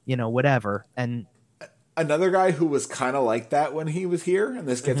whatever. And another guy who was kind of like that when he was here, and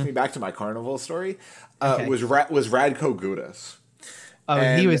this gets me back to my carnival story, was Radko Gudas. Oh,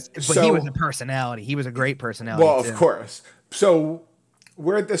 he was a personality. He was a great personality. Well, of course. So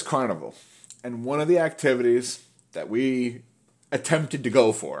we're at this carnival, and one of the activities that we attempted to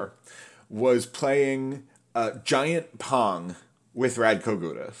go for was playing giant pong with Radko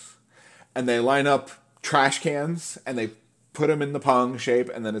Gudas. And they line up trash cans, and they put them in the pong shape,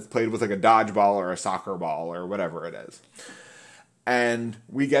 and then it's played with like a dodgeball or a soccer ball or whatever it is. And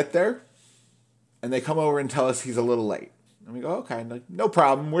we get there, and they come over and tell us he's a little late. And we go, okay, like, no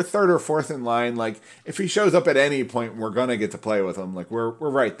problem. We're third or fourth in line. Like, if he shows up at any point, we're gonna get to play with him. Like, we're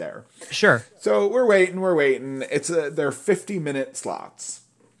right there. Sure. So we're waiting. They're 50-minute slots.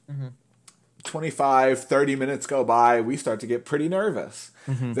 Mm-hmm. 25, 30 minutes go by. We start to get pretty nervous.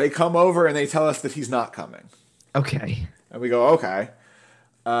 Mm-hmm. They come over and they tell us that he's not coming. Okay. And we go, okay.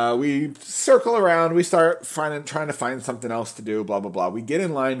 We circle around. We start trying to find something else to do, blah, blah, blah. We get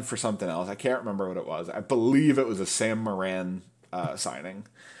in line for something else. I can't remember what it was. I believe it was a Sam Moran signing.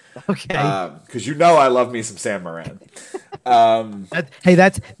 Okay. Because I love me some Sam Moran.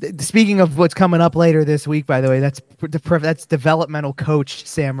 That's speaking of what's coming up later this week, by the way, that's developmental coach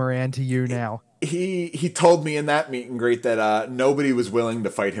Sam Moran to you now. He told me in that meet and greet that nobody was willing to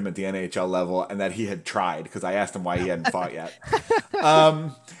fight him at the NHL level, and that he had tried, because I asked him why he hadn't fought yet.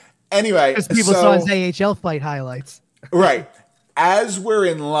 Anyway, because people saw his AHL fight highlights. Right. As we're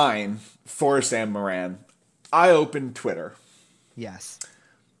in line for Sam Moran, I open Twitter. Yes.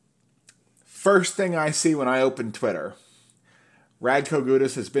 First thing I see when I open Twitter, Radko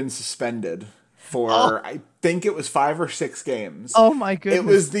Gudas has been suspended for I think it was 5 or 6 games. Oh my goodness! It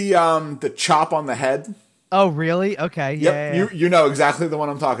was the chop on the head. Oh really? Okay. Yep. Yeah. You know exactly the one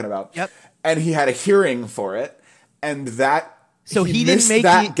I'm talking about. Yep. And he had a hearing for it, and that so he missed didn't make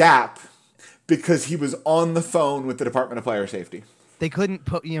that gap because he was on the phone with the Department of Player Safety. They couldn't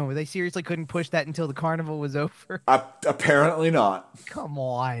put they seriously couldn't push that until the carnival was over. Apparently not. Come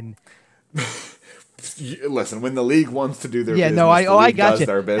on. Listen, when the league wants to do their business, I got you.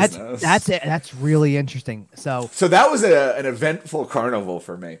 Their business. That's really interesting. So that was an eventful carnival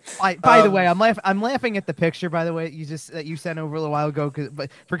for me. By the way, I'm laughing at the picture. By the way, that you sent over a little while ago.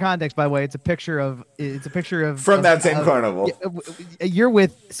 But for context, by the way, it's a picture of from that same carnival. You're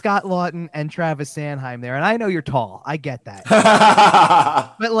with Scott Lawton and Travis Sanheim there, and I know you're tall. I get that.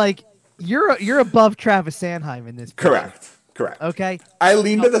 But like you're above Travis Sanheim in this picture. Correct. Okay. I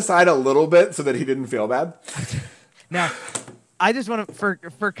leaned to the side a little bit so that he didn't feel bad. Now, I just want to,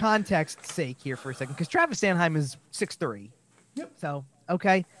 for context's sake here for a second, because Travis Sanheim is 6'3". Yep. So,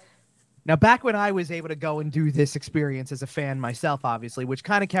 okay. Now, back when I was able to go and do this experience as a fan myself, obviously, which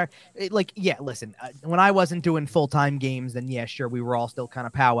kind of listen, when I wasn't doing full-time games, then yeah, sure, we were all still kind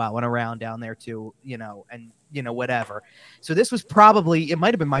of powwowing around down there too, and whatever. So this was probably, it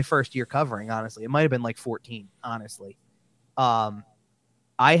might have been my first year covering, honestly. It might have been like 14, honestly. I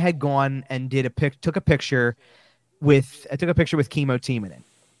had gone and took a picture with Kimmo Timonen.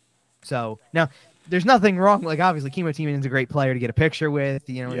 So now there's nothing wrong. Like obviously Kimmo Timonen is a great player to get a picture with,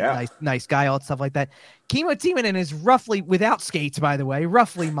 nice guy, all that stuff like that. Kimmo Timonen is roughly, without skates, by the way,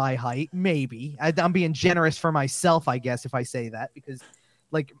 roughly my height. Maybe I'm being generous for myself, I guess, if I say that, because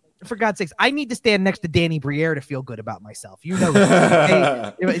like, for God's sakes, I need to stand next to Danny Briere to feel good about myself.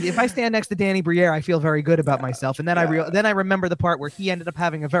 If I stand next to Danny Briere, I feel very good about myself. And then I remember the part where he ended up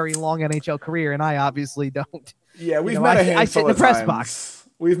having a very long NHL career, and I obviously don't. Yeah, we've met a handful I sit in the press box.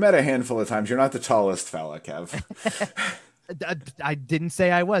 We've met a handful of times. You're not the tallest fella, Kev. I didn't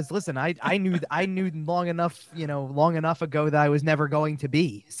say I was. Listen, I knew long enough ago that I was never going to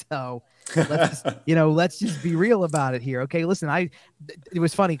be. So let's just be real about it here. Okay, listen, it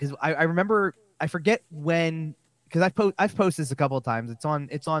was funny because I remember, I forget when because I've posted this a couple of times.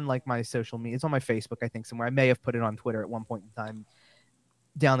 It's on like my social media. It's on my Facebook, I think, somewhere. I may have put it on Twitter at one point in time.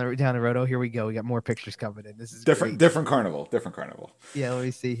 Down the road. Oh, here we go. We got more pictures coming in. This is different carnival. Yeah, let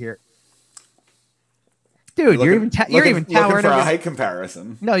me see here. Dude, you're even towering for over a height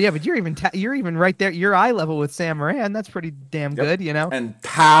comparison. No, yeah, but you're even right there. You're eye level with Sam Moran. That's pretty damn good, you know. And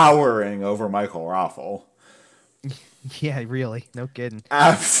towering over Michael Raffel. Yeah, really, no kidding.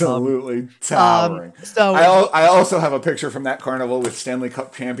 Absolutely towering. So I also have a picture from that carnival with Stanley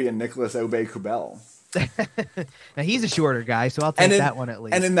Cup champion Nicholas Obey-Kubel. Now he's a shorter guy, so I'll take that one at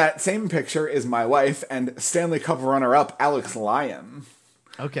least. And in that same picture is my wife and Stanley Cup runner-up Alex Lyon.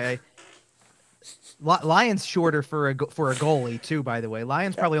 Okay. Lyon's shorter for a goalie too, by the way.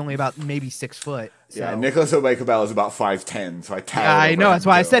 Lyon's probably only about maybe 6 foot. So. Yeah, Nicholas Obey-Kubel is about 5'10", so I tower. Yeah, I know. That's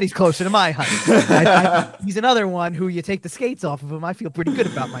why I said he's closer to my height. He's another one who you take the skates off of him. I feel pretty good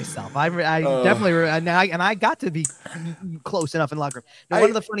about myself. I definitely and I got to be close enough in the locker room. Now, one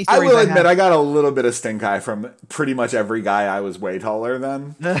of the funny stories I will admit I got a little bit of stink eye from pretty much every guy I was way taller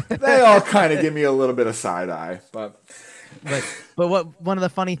than. They all kind of give me a little bit of side eye, but what one of the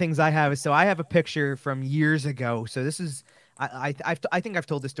funny things I have is, so I have a picture from years ago. So this is I think I've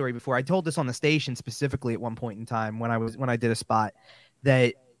told this story before. I told this on the station specifically at one point in time when I did a spot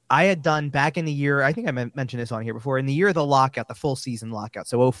that I had done back in the year. I think I mentioned this on here before, in the year of the lockout, the full season lockout.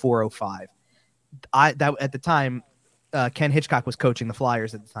 So 04-05. At the time, Ken Hitchcock was coaching the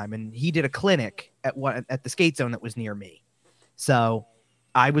Flyers at the time, and he did a clinic at the skate zone that was near me. So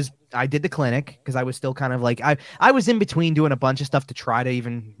I did the clinic because I was still kind of like, I was in between doing a bunch of stuff to try to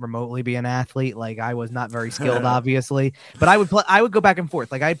even remotely be an athlete. Like I was not very skilled, obviously, but I would go back and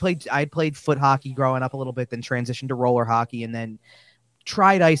forth. Like I played foot hockey growing up a little bit, then transitioned to roller hockey, and then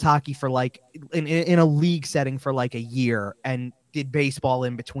tried ice hockey for like in a league setting for like a year, and did baseball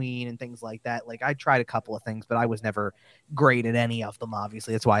in between and things like that. Like I tried a couple of things, but I was never great at any of them.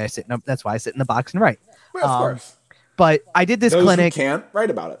 Obviously, that's why I sit in the box and write. Well, of course. But I did this clinic. Who can't write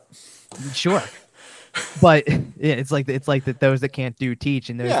about it. Sure. But yeah, it's like that those that can't do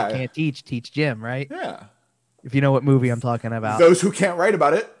teach, and those that can't teach Jim, right? Yeah. If you know what movie I'm talking about. Those who can't write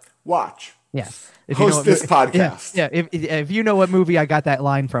about it, watch. Yeah. Host this podcast. Yeah. If you know what movie I got that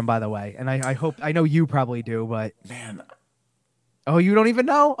line from, by the way, and I know you probably do, but man. Oh, you don't even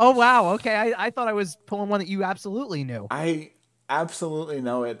know? Oh wow. Okay. I thought I was pulling one that you absolutely knew. I absolutely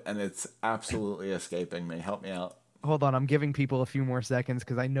know it, and it's absolutely escaping me. Help me out. Hold on, I'm giving people a few more seconds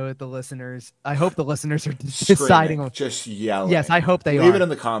because I know that I hope the listeners are deciding. Just yelling. Yes, I hope they Leave it in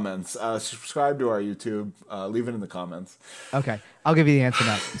the comments. Subscribe to our YouTube. Leave it in the comments. Okay, I'll give you the answer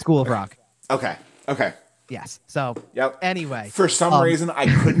now. School of Rock. Okay. Yes. So, yep. Anyway. For some reason, I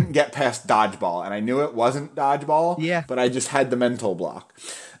couldn't get past dodgeball, and I knew it wasn't dodgeball. Yeah. But I just had the mental block.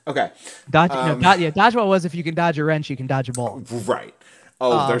 Okay. Dodgeball was if you can dodge a wrench, you can dodge a ball. Right.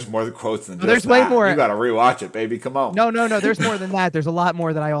 Oh, there's more quotes than just there's that. Way more. You got to rewatch it, baby. Come on. No. There's more than that. There's a lot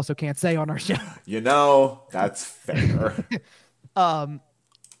more that I also can't say on our show. That's fair.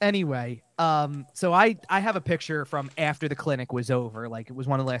 Anyway, so I have a picture from after the clinic was over. Like it was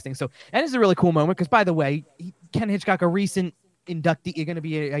one of the last things. So, and it's a really cool moment because, by the way, Ken Hitchcock, a recent inductee, you're going to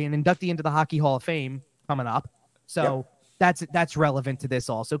be an inductee into the Hockey Hall of Fame coming up. So. Yep. That's relevant to this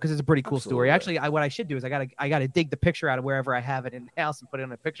also because it's a pretty cool story. Actually, what I should do is I gotta dig the picture out of wherever I have it in the house and put it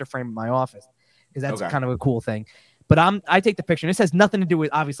in a picture frame in my office because that's kind of a cool thing. But I take the picture and this has nothing to do with,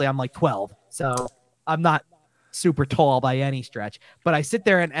 obviously I'm like 12, so I'm not super tall by any stretch. But I sit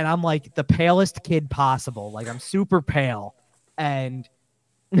there and I'm like the palest kid possible. Like I'm super pale and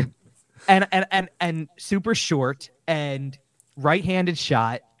super short and right-handed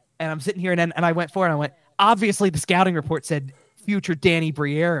shot. And I'm sitting here and I went for it and I went, obviously the scouting report said future Danny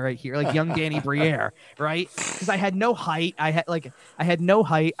Briere right here, like young Danny Briere, right? Because I had no height. I had no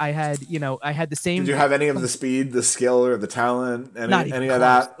height. I had the same. Did you have any of the speed, the skill, or the talent? Any of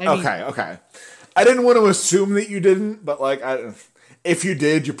that? I mean, okay. I didn't want to assume that you didn't, but if you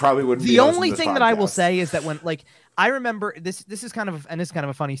did, you probably wouldn't. The only thing that I will say is that when I remember this is kind of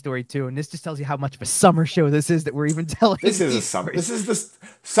a funny story too, and this just tells you how much of a summer show this is that we're even telling. This is the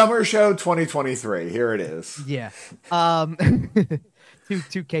summer show 2023. Here it is. Yeah.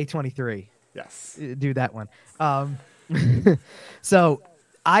 2K23. Yes. Do that one. So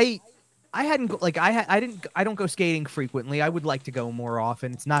I don't go skating frequently. I would like to go more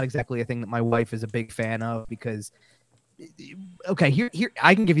often. It's not exactly a thing that my wife is a big fan of because here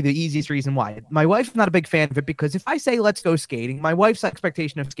I can give you the easiest reason why. My wife's not a big fan of it because if I say let's go skating, my wife's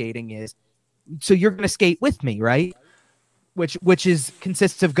expectation of skating is so you're going to skate with me, right? Which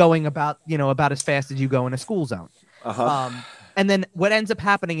consists of going about as fast as you go in a school zone. Uh-huh. And then what ends up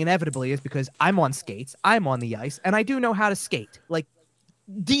happening inevitably is because I'm on skates, I'm on the ice, and I do know how to skate, like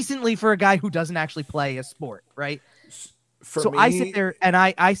decently for a guy who doesn't actually play a sport, right? So I sit there and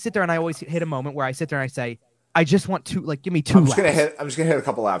I sit there and I always hit a moment where I sit there and I say, I just want to like give me 2 laps. I'm just gonna hit a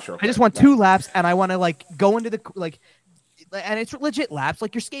couple laps real quick. I just want 2 laps, and I want to like go into the like, and it's legit laps.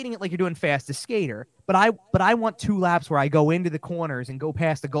 Like you're skating it like you're doing fastest skater, but I want 2 laps where I go into the corners and go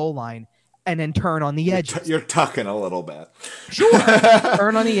past the goal line, and then turn on the edges. You're tucking a little bit. Sure.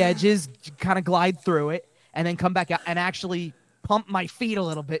 Turn on the edges, kind of glide through it, and then come back out and actually pump my feet a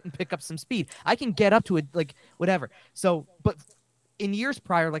little bit and pick up some speed. I can get up to it, like whatever. So, but in years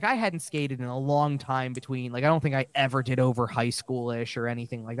prior, like I hadn't skated in a long time between, like I don't think I ever did over high school-ish or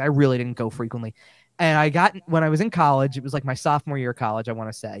anything like that. I really didn't go frequently. And when I was in college, it was like my sophomore year of college, I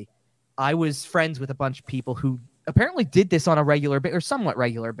want to say, I was friends with a bunch of people who apparently did this on a regular or somewhat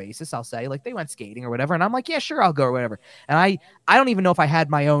regular basis, I'll say. Like they went skating or whatever. And I'm like, yeah, sure, I'll go or whatever. And I don't even know if I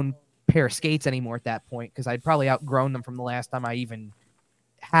had my own pair of skates anymore at that point, because I'd probably outgrown them from the last time I even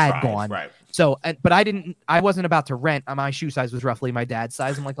had gone. Right. So, but I wasn't about to rent. My shoe size was roughly my dad's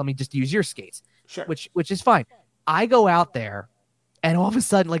size. I'm like, let me just use your skates. Sure. Which is fine. I go out there, and all of a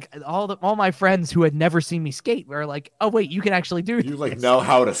sudden, like all my friends who had never seen me skate were like, "Oh wait, you can actually do this. You like know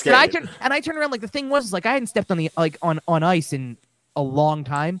how to skate." And I turned around. Like the thing was like I hadn't stepped on the on ice in a long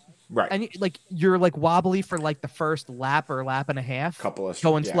time. Right. And you're like wobbly for like the first lap or lap and a half,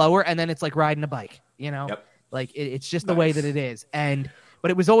 going slower, and then it's like riding a bike. You know, like it's just the way that it is. But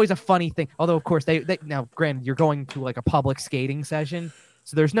it was always a funny thing. Although of course they now, granted, you're going to like a public skating session.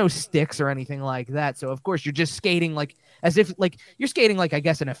 So there's no sticks or anything like that. So of course you're just skating like as if like you're skating like I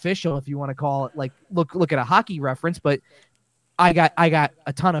guess an official, if you want to call it, like look at a hockey reference. But I got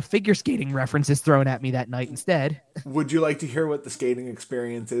a ton of figure skating references thrown at me that night instead. Would you like to hear what the skating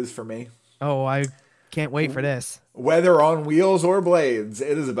experience is for me? Oh, I can't wait for this. Whether on wheels or blades,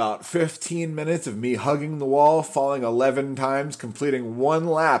 it is about 15 minutes of me hugging the wall, falling 11 times, completing 1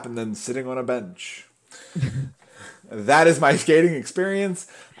 lap, and then sitting on a bench. That is my skating experience.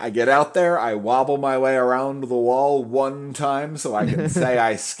 I get out there, I wobble my way around the wall 1 time so I can say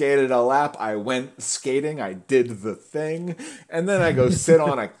I skated a lap, I went skating, I did the thing, and then I go sit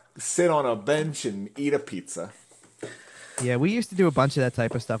on a bench and eat a pizza. Yeah, we used to do a bunch of that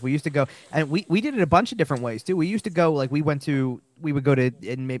type of stuff. We used to go, and we did it a bunch of different ways too. We used to go, like we would go to,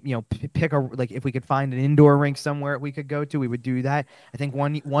 and maybe, pick a, like if we could find an indoor rink somewhere we could go to, we would do that. I think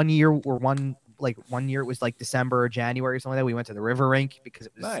one year it was like December or January or something like that. We went to the river rink because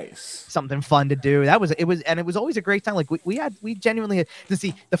it was nice, something fun to do. It was always a great time. Like we genuinely had to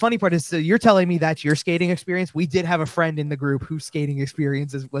see. The funny part is, so you're telling me that's your skating experience. We did have a friend in the group whose skating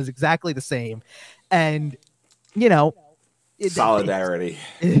experience was exactly the same, and solidarity.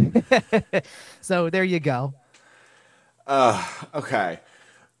 So there you go. Okay.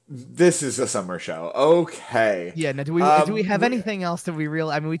 This is a summer show. Okay. Yeah. Now, do we have anything else that we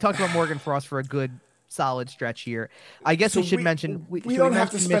realize? I mean, we talked about Morgan Frost for a good solid stretch here. I guess we should mention we don't have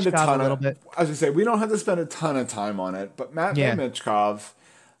to spend a ton of bit. I was gonna say we don't have to spend a ton of time on it, but Matvei Michkov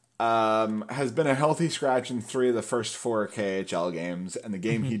has been a healthy scratch in 3 of the first 4 KHL games, and the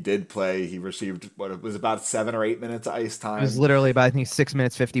game he did play, he received what it was about 7 or 8 minutes of ice time. It was literally about, I think, 6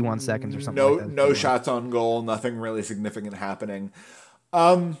 minutes 51 seconds or something. Like that. No shots on goal, nothing really significant happening.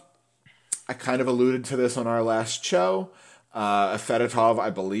 I kind of alluded to this on our last show. Fedotov, I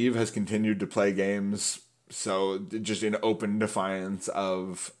believe, has continued to play games, so just in open defiance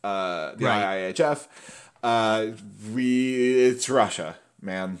of the IIHF. It's Russia.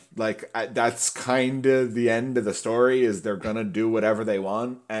 Man, like that's kind of the end of the story. Is they're gonna do whatever they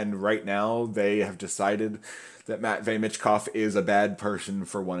want, and right now they have decided that Matvei Michkov is a bad person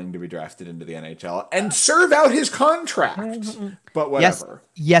for wanting to be drafted into the NHL and serve out his contract. But whatever.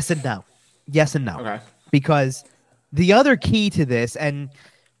 Yes and no. Yes and no. Okay. Because the other key to this, and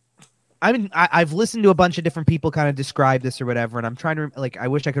I've listened to a bunch of different people kind of describe this or whatever, and I'm trying to I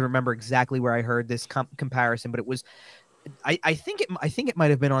wish I could remember exactly where I heard this comparison, but it was. I think it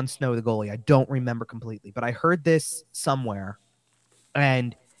might have been on Snow the goalie. I don't remember completely, but I heard this somewhere,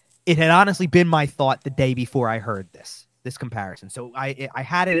 and it had honestly been my thought the day before I heard this comparison. So I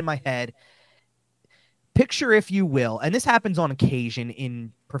had it in my head. Picture, if you will, and this happens on occasion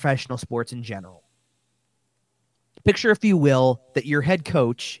in professional sports in general. Picture, if you will, that your head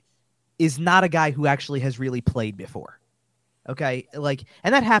coach is not a guy who actually has really played before. Okay,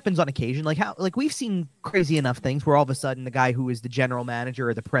 and that happens on occasion. We've seen crazy enough things where all of a sudden the guy who is the general manager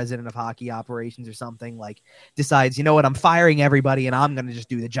or the president of hockey operations or something decides, you know what, I'm firing everybody and I'm going to just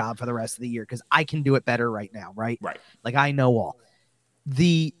do the job for the rest of the year because I can do it better right now, right? Right. I know all.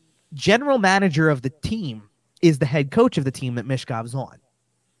 The general manager of the team is the head coach of the team that Mishkov's on.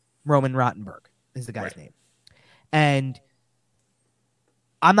 Roman Rottenberg is the guy's name. And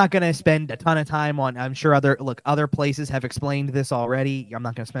I'm not going to spend a ton of time on, I'm sure other places have explained this already. I'm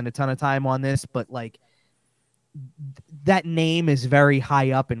not going to spend a ton of time on this, but like that name is very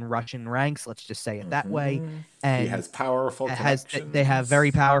high up in Russian ranks. Let's just say it that way. And he has powerful connections. They have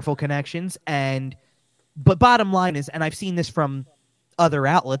very powerful connections. But bottom line is, and I've seen this from other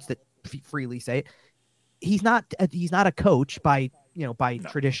outlets that freely say it, he's not a coach by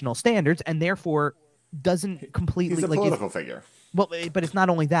traditional standards, and therefore doesn't completely. He's a political figure. Well, but it's not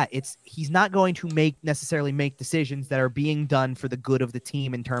only that; he's not going to necessarily make decisions that are being done for the good of the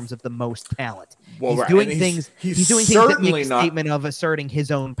team in terms of the most talent. Well, he's doing things. He's doing things that make a statement of asserting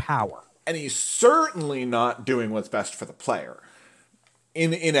his own power. And he's certainly not doing what's best for the player.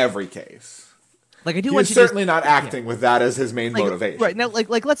 In every case. Like I do, he's certainly not acting with that as his main motivation. Right now,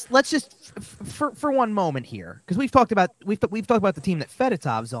 let's just for one moment here, because we've talked about the team that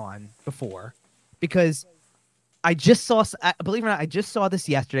Fedotov's on before, because I just saw, believe it or not, I just saw this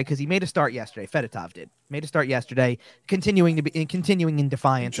yesterday because he made a start yesterday. Fedotov made a start yesterday, continuing in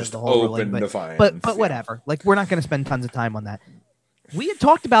defiance just of the whole open ruling. Defiance, but whatever. Like we're not going to spend tons of time on that. We had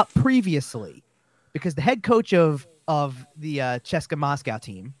talked about previously, because the head coach of the CSKA Moscow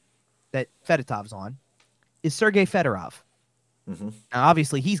team that Fedotov's on is Sergei Fedorov. Now,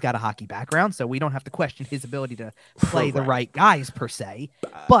 obviously, he's got a hockey background, so we don't have to question his ability to play the right guys per se.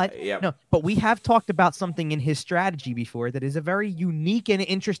 But but we have talked about something in his strategy before that is a very unique and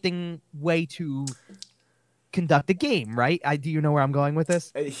interesting way to conduct a game, right? Do you know where I'm going with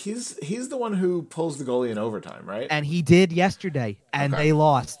this? He's the one who pulls the goalie in overtime, right? And he did yesterday, and they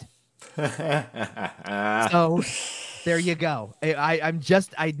lost. So there you go.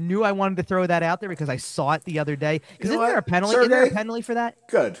 I knew I wanted to throw that out there because I saw it the other day. Because isn't there a penalty? Isn't there a penalty for that?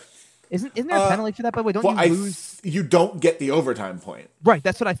 Good. Isn't there a penalty for that? By the way, don't you lose? You don't get the overtime point. Right.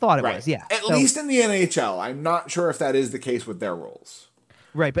 That's what I thought it was. Yeah. At least in the NHL, I'm not sure if that is the case with their rules.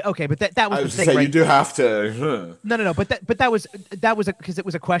 Right, but okay, but that was I the was thing. Say, right? You do have to. No, but that was because it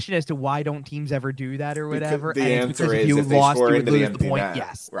was a question as to why don't teams ever do that or whatever. The answer is if you if lost, they score you would into lose the empty point. net.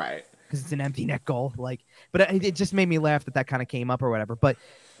 Yes, right. Because it's an empty net goal. But it just made me laugh that kind of came up or whatever. But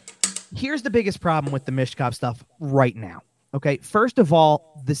here's the biggest problem with the Mishkov stuff right now. Okay, first of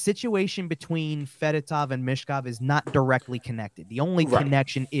all, the situation between Fedotov and Mishkov is not directly connected. The only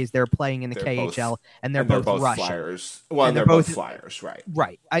connection is they're playing in the KHL, and they're both Russian. Flyers. Well, and they're both Flyers, right?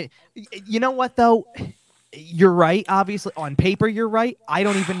 Right. You know what though? You're right. Obviously, on paper, you're right. I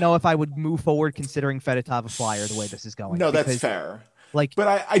don't even know if I would move forward considering Fedotov a Flyer the way this is going. No, that's fair.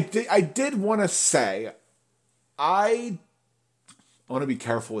 But I did want to say, I want to be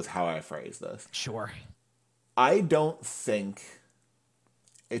careful with how I phrase this. Sure. I don't think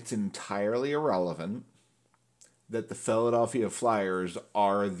it's entirely irrelevant that the Philadelphia Flyers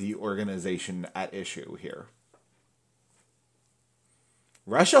are the organization at issue here.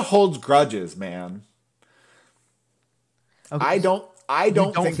 Russia holds grudges, man. Okay. I don't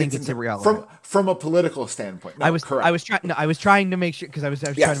think it's irrelevant from a political standpoint. No, I was trying to make sure because I was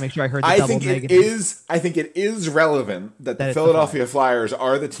trying to make sure I heard the double negative. I think it is relevant that the Philadelphia Flyers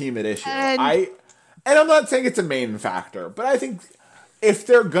are the team at issue. And I'm not saying it's a main factor, but I think if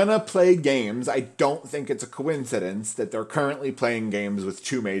they're gonna play games, I don't think it's a coincidence that they're currently playing games with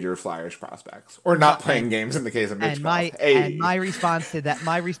two major Flyers prospects, or not playing games in the case of Mitch. And my response to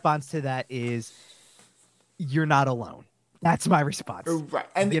that is, you're not alone. That's my response. Right,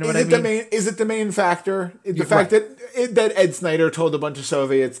 and is it the main factor? The fact that Ed Snyder told a bunch of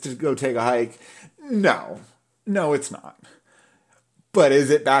Soviets to go take a hike? No, it's not. But is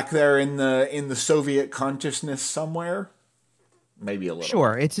it back there in the Soviet consciousness somewhere? Maybe a little.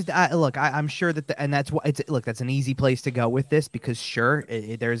 Sure. It's look. I'm sure that, and that's why that's an easy place to go with this because sure,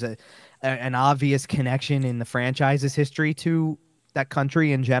 there's an obvious connection in the franchise's history to that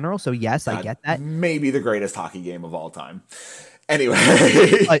country in general. So yes, I get that. Maybe the greatest hockey game of all time. Anyway,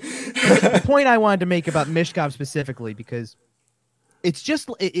 the point I wanted to make about Mishkov specifically because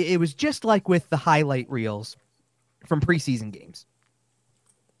it was just like with the highlight reels from preseason games.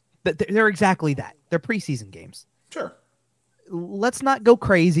 They're exactly that. They're preseason games. Sure. Let's not go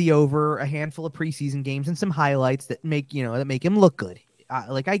crazy over a handful of preseason games and some highlights that make him look good.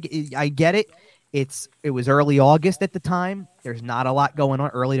 I get it. It was early August at the time. There's not a lot going on.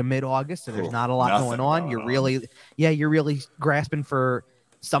 Early to mid August, so there's not a lot going on. You're really grasping for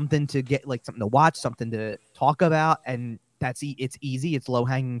something to get, like something to watch, something to talk about, and it's easy. It's low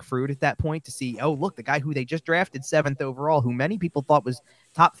hanging fruit at that point to see, oh, look, the guy who they just drafted 7th overall, who many people thought was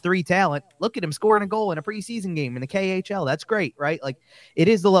top 3 talent. Look at him scoring a goal in a preseason game in the KHL. That's great, right? Like, it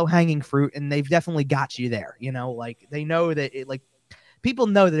is the low hanging fruit, and they've definitely got you there. Like, they know that people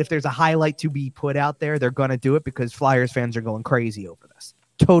know that if there's a highlight to be put out there, they're going to do it because Flyers fans are going crazy over this.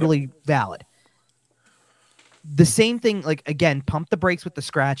 Totally valid. The same thing, like, again, pump the brakes with the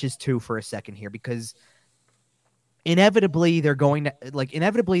scratches too for a second here, because inevitably there's going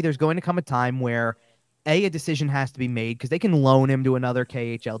to come a time where a decision has to be made, because they can loan him to another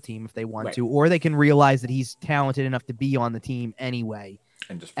KHL team if they want to, or they can realize that he's talented enough to be on the team anyway.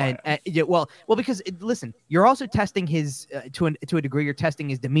 And just because listen, you're also testing his to a degree. You're testing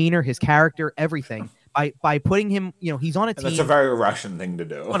his demeanor, his character, everything by putting him. He's on a team. That's a very Russian thing to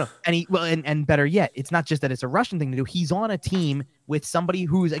do. Oh, no. And better yet, it's not just that it's a Russian thing to do. He's on a team with somebody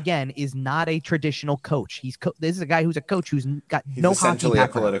who's, again, is not a traditional coach. This is a guy who's a coach who's got he's no essentially hockey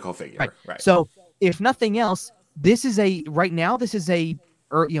a political figure. Right. So if nothing else, this is a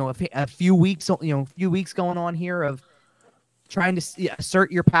few weeks going on here of trying to assert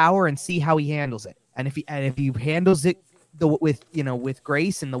your power and see how he handles it. And if he handles it with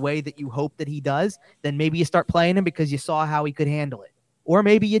grace and the way that you hope that he does, then maybe you start playing him because you saw how he could handle it. Or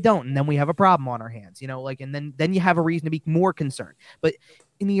maybe you don't, and then we have a problem on our hands, and then you have a reason to be more concerned. But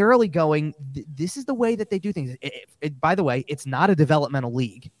in the early going, this is the way that they do things. By the way, it's not a developmental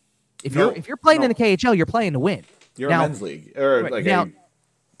league. If you're playing in the KHL, you're playing to win. You're a men's league or a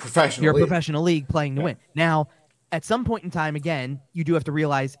professional. You're league. A professional league playing to win. Now, at some point in time, again, you do have to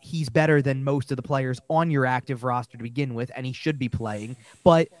realize he's better than most of the players on your active roster to begin with, and he should be playing.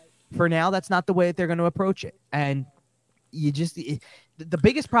 But for now, that's not the way that they're going to approach it. And the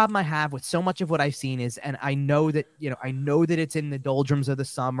biggest problem I have with so much of what I've seen is, and I know that it's in the doldrums of the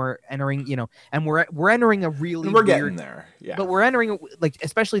summer, entering, and we're entering a really we're getting there, yeah. But we're entering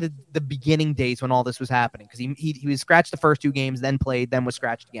especially the beginning days when all this was happening, because he was scratched the first 2 games, then played, then was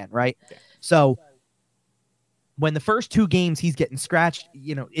scratched again, right? Yeah. So when the first 2 games he's getting scratched,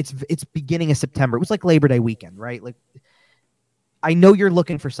 it's beginning of September. It was like Labor Day weekend, right? Like, I know you're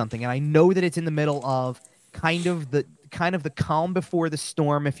looking for something, and I know that it's in the middle of kind of the calm before the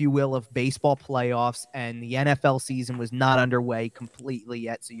storm, if you will, of baseball playoffs, and the NFL season was not underway completely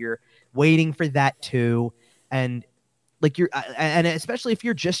yet. So you're waiting for that too. And and especially if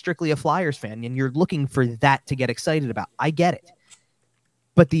you're just strictly a Flyers fan and you're looking for that to get excited about, I get it.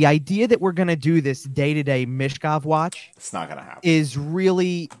 But the idea that we're going to do this day-to-day Mishkov watch, it's not going to happen. Is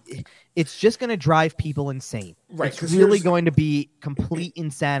really, it's just going to drive people insane. Right. It's really going to be complete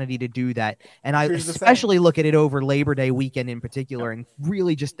insanity to do that. And I especially look at it over Labor Day weekend in particular, and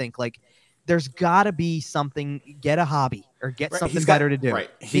really just think, like, there's got to be something, get a hobby or get something better to do. Right.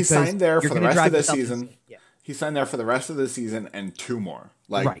 He signed there for the rest of the season. Yeah. He signed there for the rest of the season and 2 more.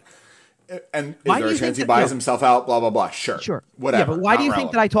 Right. And is there a chance he buys himself out? Blah, blah, blah. Sure. Whatever. Yeah, but why do you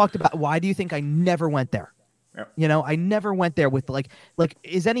think that I talked about? Why do you think I never went there? Yep. I never went there with like,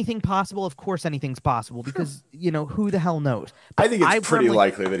 is anything possible? Of course, anything's possible, because who the hell knows? But I think it's pretty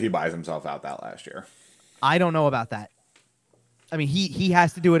likely that he buys himself out that last year. I don't know about that. I mean, he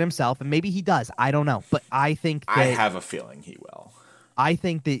has to do it himself, and maybe he does. I don't know, but I think I have a feeling he will. I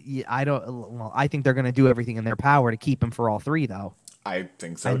think that I think they're going to do everything in their power to keep him for all 3, though. I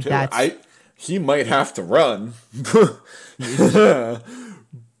think so too. He might have to run,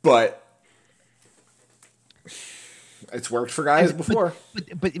 but it's worked for guys before.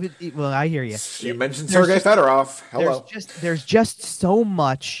 But well, I hear you. You mentioned Sergei Fedorov. Hello. There's just so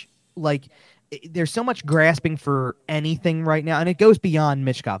much, like, there's so much grasping for anything right now, and it goes beyond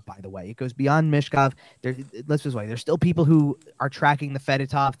Mishkov, by the way. It goes beyond Mishkov. Let's just wait. There's still people who are tracking the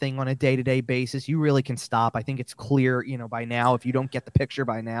Fedotov thing on a day-to-day basis. You really can stop. I think it's clear, by now. If you don't get the picture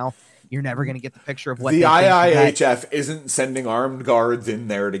by now, you're never going to get the picture of what the IIHF isn't sending armed guards in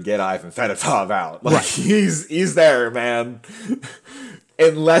there to get Ivan Fedotov out. Like, right. He's there, man.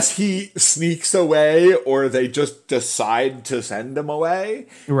 Unless he sneaks away or they just decide to send him away,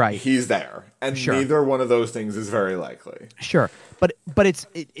 right? He's there, and neither one of those things is very likely. Sure, but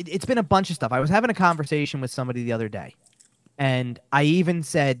it's been a bunch of stuff. I was having a conversation with somebody the other day, and I even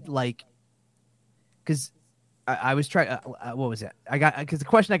said, like, because I was trying. What was it? Because the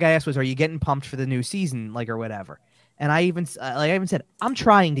question I got asked was, "Are you getting pumped for the new season, like, or whatever?" And I even said, "I'm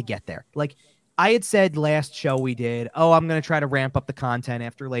trying to get there." Like, I had said last show we did, I'm going to try to ramp up the content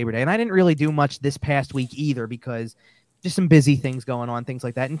after Labor Day. And I didn't really do much this past week either, because just some busy things going on, things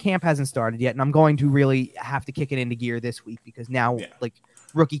like that. And camp hasn't started yet, and I'm going to really have to kick it into gear this week because now like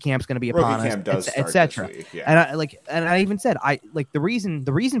rookie camp's going to be upon us, etc. And I even said the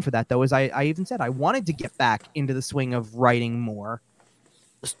reason for that though is I even said I wanted to get back into the swing of writing more,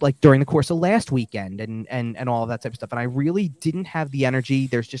 like during the course of last weekend and all of that type of stuff. And I really didn't have the energy.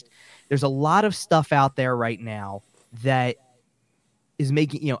 There's a lot of stuff out there right now that is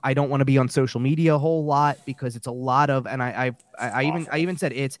making, I don't want to be on social media a whole lot because it's a lot of, and I even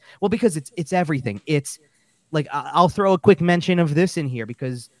said because it's everything. It's like, I'll throw a quick mention of this in here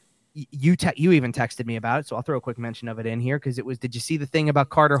because you even texted me about it. So I'll throw a quick mention of it in here. Cause did you see the thing about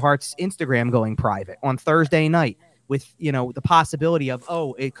Carter Hart's Instagram going private on Thursday night with, the possibility of,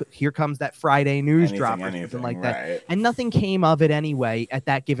 here comes that Friday news drop or something like that. And nothing came of it anyway at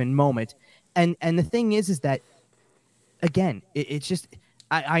that given moment. And the thing is that, again, it's just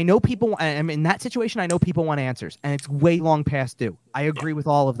I know people. I'm in that situation. I know people want answers, and it's way long past due. I agree with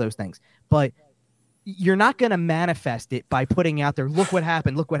all of those things, but you're not going to manifest it by putting out there, look what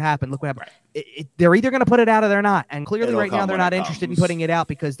happened, look what happened, look what happened. Right. They're either going to put it out or they're not. And clearly right now they're not interested in putting it out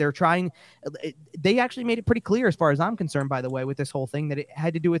because they're trying. They actually made it pretty clear as far as I'm concerned, by the way, with this whole thing that it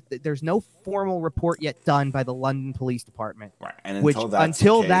had to do with there's no formal report yet done by the London Police Department. Right. And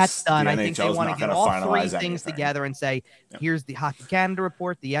until that's done, I think they want to get all three things together and say, here's the Hockey Canada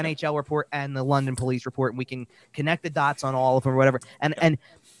report, the NHL report, and the London Police report. And we can connect the dots on all of them or whatever. And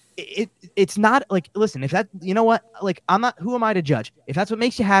it's not like, listen, if that, like, I'm not, who am I to judge? If that's what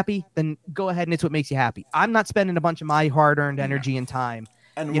makes you happy, then go ahead and it's what makes you happy. I'm not spending a bunch of my hard-earned energy and time.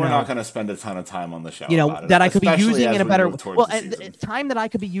 And we're not going to spend a ton of time on the show. That I could be using in a better, time that I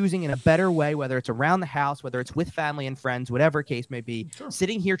could be using in a better way, whether it's around the house, whether it's with family and friends, whatever case may be,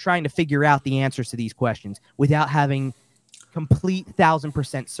 sitting here trying to figure out the answers to these questions without having complete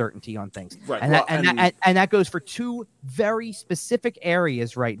 1,000% certainty on things. Right. And that goes for two very specific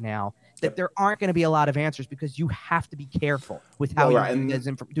areas right now that there aren't going to be a lot of answers because you have to be careful with how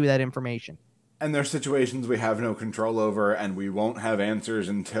you do that information. And there's situations we have no control over, and we won't have answers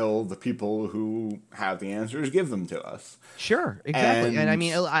until the people who have the answers give them to us. Sure, exactly. And I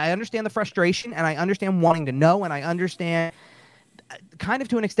mean, I understand the frustration, and I understand wanting to know, and I understand kind of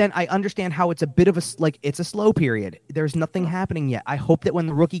to an extent, I understand how it's a bit of it's a slow period. There's nothing happening yet. I hope that when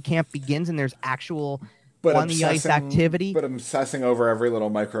the rookie camp begins and there's actual on the ice activity. But obsessing over every little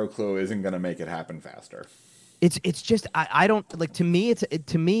micro clue isn't going to make it happen faster. It's just I don't like, to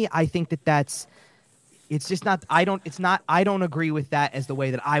me I think that's it's just not I don't agree with that as the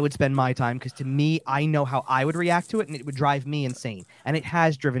way that I would spend my time, because to me I know how I would react to it and it would drive me insane, and it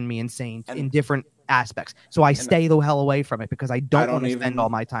has driven me insane in different aspects. So I stay the hell away from it because I don't want to spend all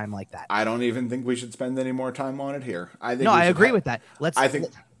my time like that. I don't even think we should spend any more time on it here. I agree with that. I think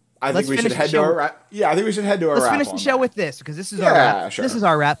we should head to our I think we should head to our Let's finish the show with this, because this is our wrap. Sure. This is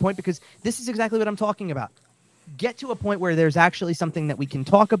our wrap point, because this is exactly what I'm talking about. Get to a point where there's actually something that we can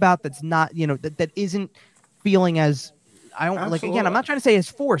talk about that's not, that isn't feeling as again, I'm not trying to say as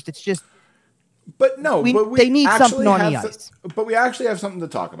forced. It's just they need something on the ice. But we actually have something to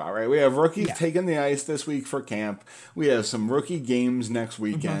talk about, right? We have rookies taking the ice this week for camp. We have some rookie games next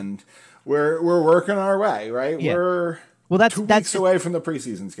weekend. We're working our way, right? Yeah. That's 2 weeks away from the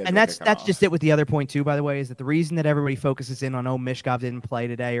preseason schedule. And that's just it with the other point too, by the way, is that the reason that everybody focuses in on, Mishkov didn't play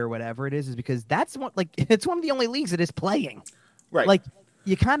today or whatever it is because it's one of the only leagues that is playing. Right. Like,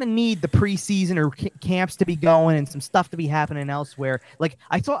 you kind of need the preseason or camps to be going and some stuff to be happening elsewhere. Like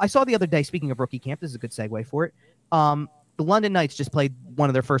I saw the other day, speaking of rookie camp, this is a good segue for it. The London Knights just played one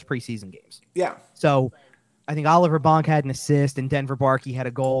of their first preseason games. Yeah. So I think Oliver Bonk had an assist and Denver Barkey had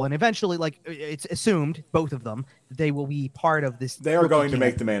a goal. And eventually, it's assumed, both of them, that they will be part of this. They are going to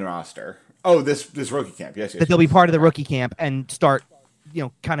make the main roster. Oh, this rookie camp. Yes. That they'll be part of the rookie camp and start,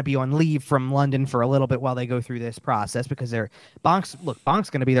 kind of be on leave from London for a little bit while they go through this process, because Bonk's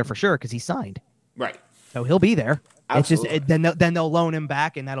going to be there for sure because he signed. Right. So he'll be there. Absolutely. It's just then they'll loan him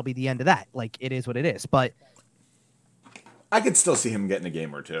back and that'll be the end of that. Like, it is what it is. But I could still see him getting a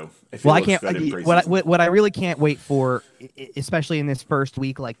game or two. If I can't. What I really can't wait for, especially in this first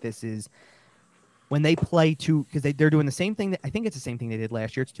week like this, is when they play because they're doing the same thing. I think it's the same thing they did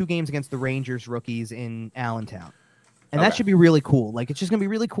last year. It's 2 games against the Rangers rookies in Allentown. And that should be really cool. Like, it's just going to be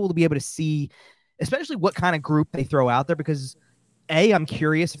really cool to be able to see, especially what kind of group they throw out there, because I'm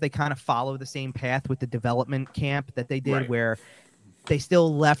curious if they kind of follow the same path with the development camp that they did, where they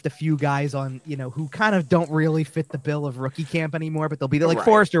still left a few guys on, who kind of don't really fit the bill of rookie camp anymore, but they'll be there. Like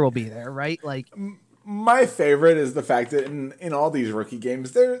Forrester will be there, right? Like, My favorite is the fact that in all these rookie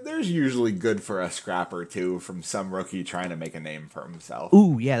games, there's usually good for a scrap or two from some rookie trying to make a name for himself.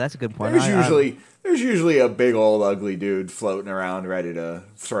 Ooh, yeah, that's a good point. There's usually a big old ugly dude floating around ready to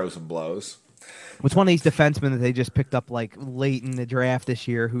throw some blows. It's one of these defensemen that they just picked up like late in the draft this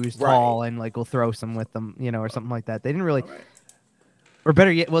year, who's tall and like will throw some with them, or something like that. They didn't really. Right. Or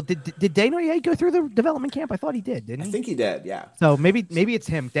better yet, well, did Desnoyers go through the development camp? I thought he did, didn't he? I think he did, yeah. So maybe it's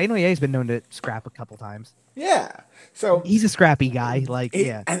him. Desnoyers been known to scrap a couple times. Yeah. So he's a scrappy guy.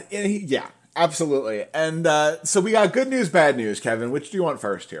 Yeah, absolutely. And so we got good news, bad news, Kevin. Which do you want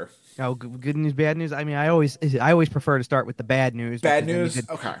first here? Oh, good news, bad news. I mean, I always prefer to start with the bad news. Bad news,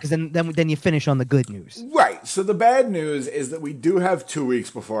 okay. Because then you finish on the good news. Right. So the bad news is that we do have 2 weeks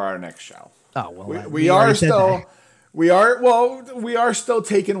before our next show. Oh well, we are still. We are still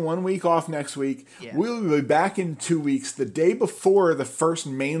taking 1 week off next week. Yeah. We'll be back in 2 weeks, the day before the first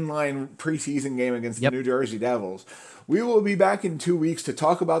mainline preseason game against the New Jersey Devils. We will be back in 2 weeks to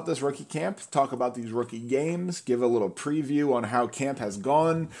talk about this rookie camp, talk about these rookie games, give a little preview on how camp has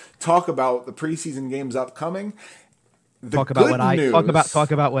gone, talk about the preseason games upcoming. Talk about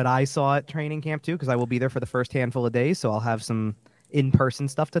what I saw at training camp too, because I will be there for the first handful of days, so I'll have some in-person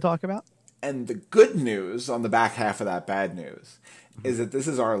stuff to talk about. And the good news on the back half of that bad news is that this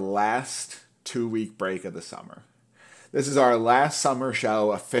is our last 2 week break of the summer. This is our last summer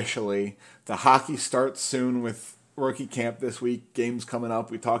show officially. The hockey starts soon with rookie camp this week. Games coming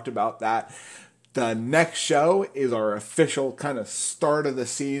up. We talked about that. The next show is our official kind of start of the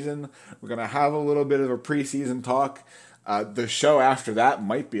season. We're going to have a little bit of a preseason talk. The show after that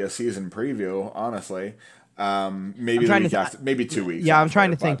might be a season preview, honestly. Maybe the week after, maybe 2 weeks. Yeah, I'm trying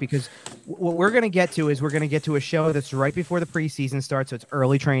to think, because what we're going to get to is we're going to get to a show that's right before the preseason starts, so it's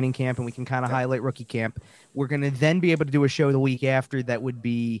early training camp, and we can kind of highlight rookie camp. We're going to then be able to do a show the week after that would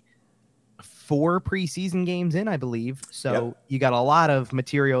be 4 preseason games in, I believe. So you got a lot of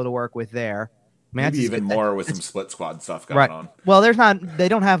material to work with there. Maybe even more with some split squad stuff going on. Well, they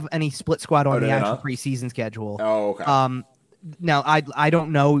don't have any split squad on the actual preseason schedule. Oh, okay. Now I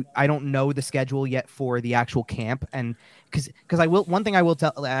don't know the schedule yet for the actual camp, and because one thing I will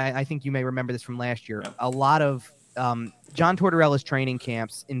tell, I think you may remember this from last year. A lot of John Tortorella's training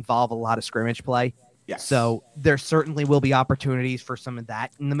camps involve a lot of scrimmage play. Yes. So there certainly will be opportunities for some of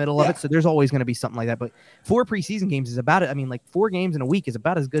that in the middle of it. So there's always going to be something like that. But 4 preseason games is about it. I mean, like 4 games in a week is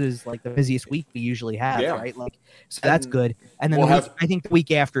about as good as like the busiest week we usually have, right? Like, so that's good. And then I think the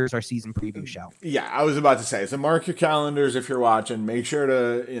week after is our season preview show. Yeah, I was about to say. So mark your calendars if you're watching. Make sure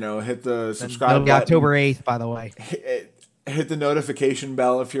to hit the subscribe button. October 8th, by the way. Hit the notification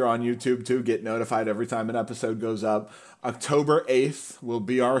bell if you're on YouTube too. Get notified every time an episode goes up. October 8th will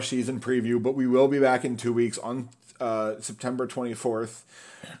be our season preview, but we will be back in 2 weeks on September 24th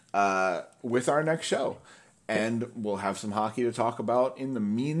with our next show. And we'll have some hockey to talk about. In the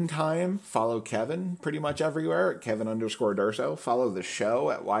meantime, follow Kevin pretty much everywhere at Kevin_Durso. Follow the show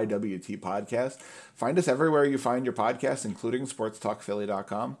at YWT Podcast. Find us everywhere you find your podcasts, including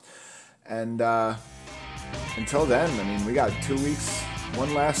sportstalkphilly.com. And until then, I mean, we got 2 weeks,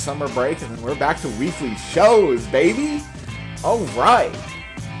 one last summer break, and then we're back to weekly shows, baby. All right.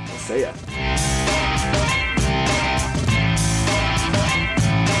 We'll see ya.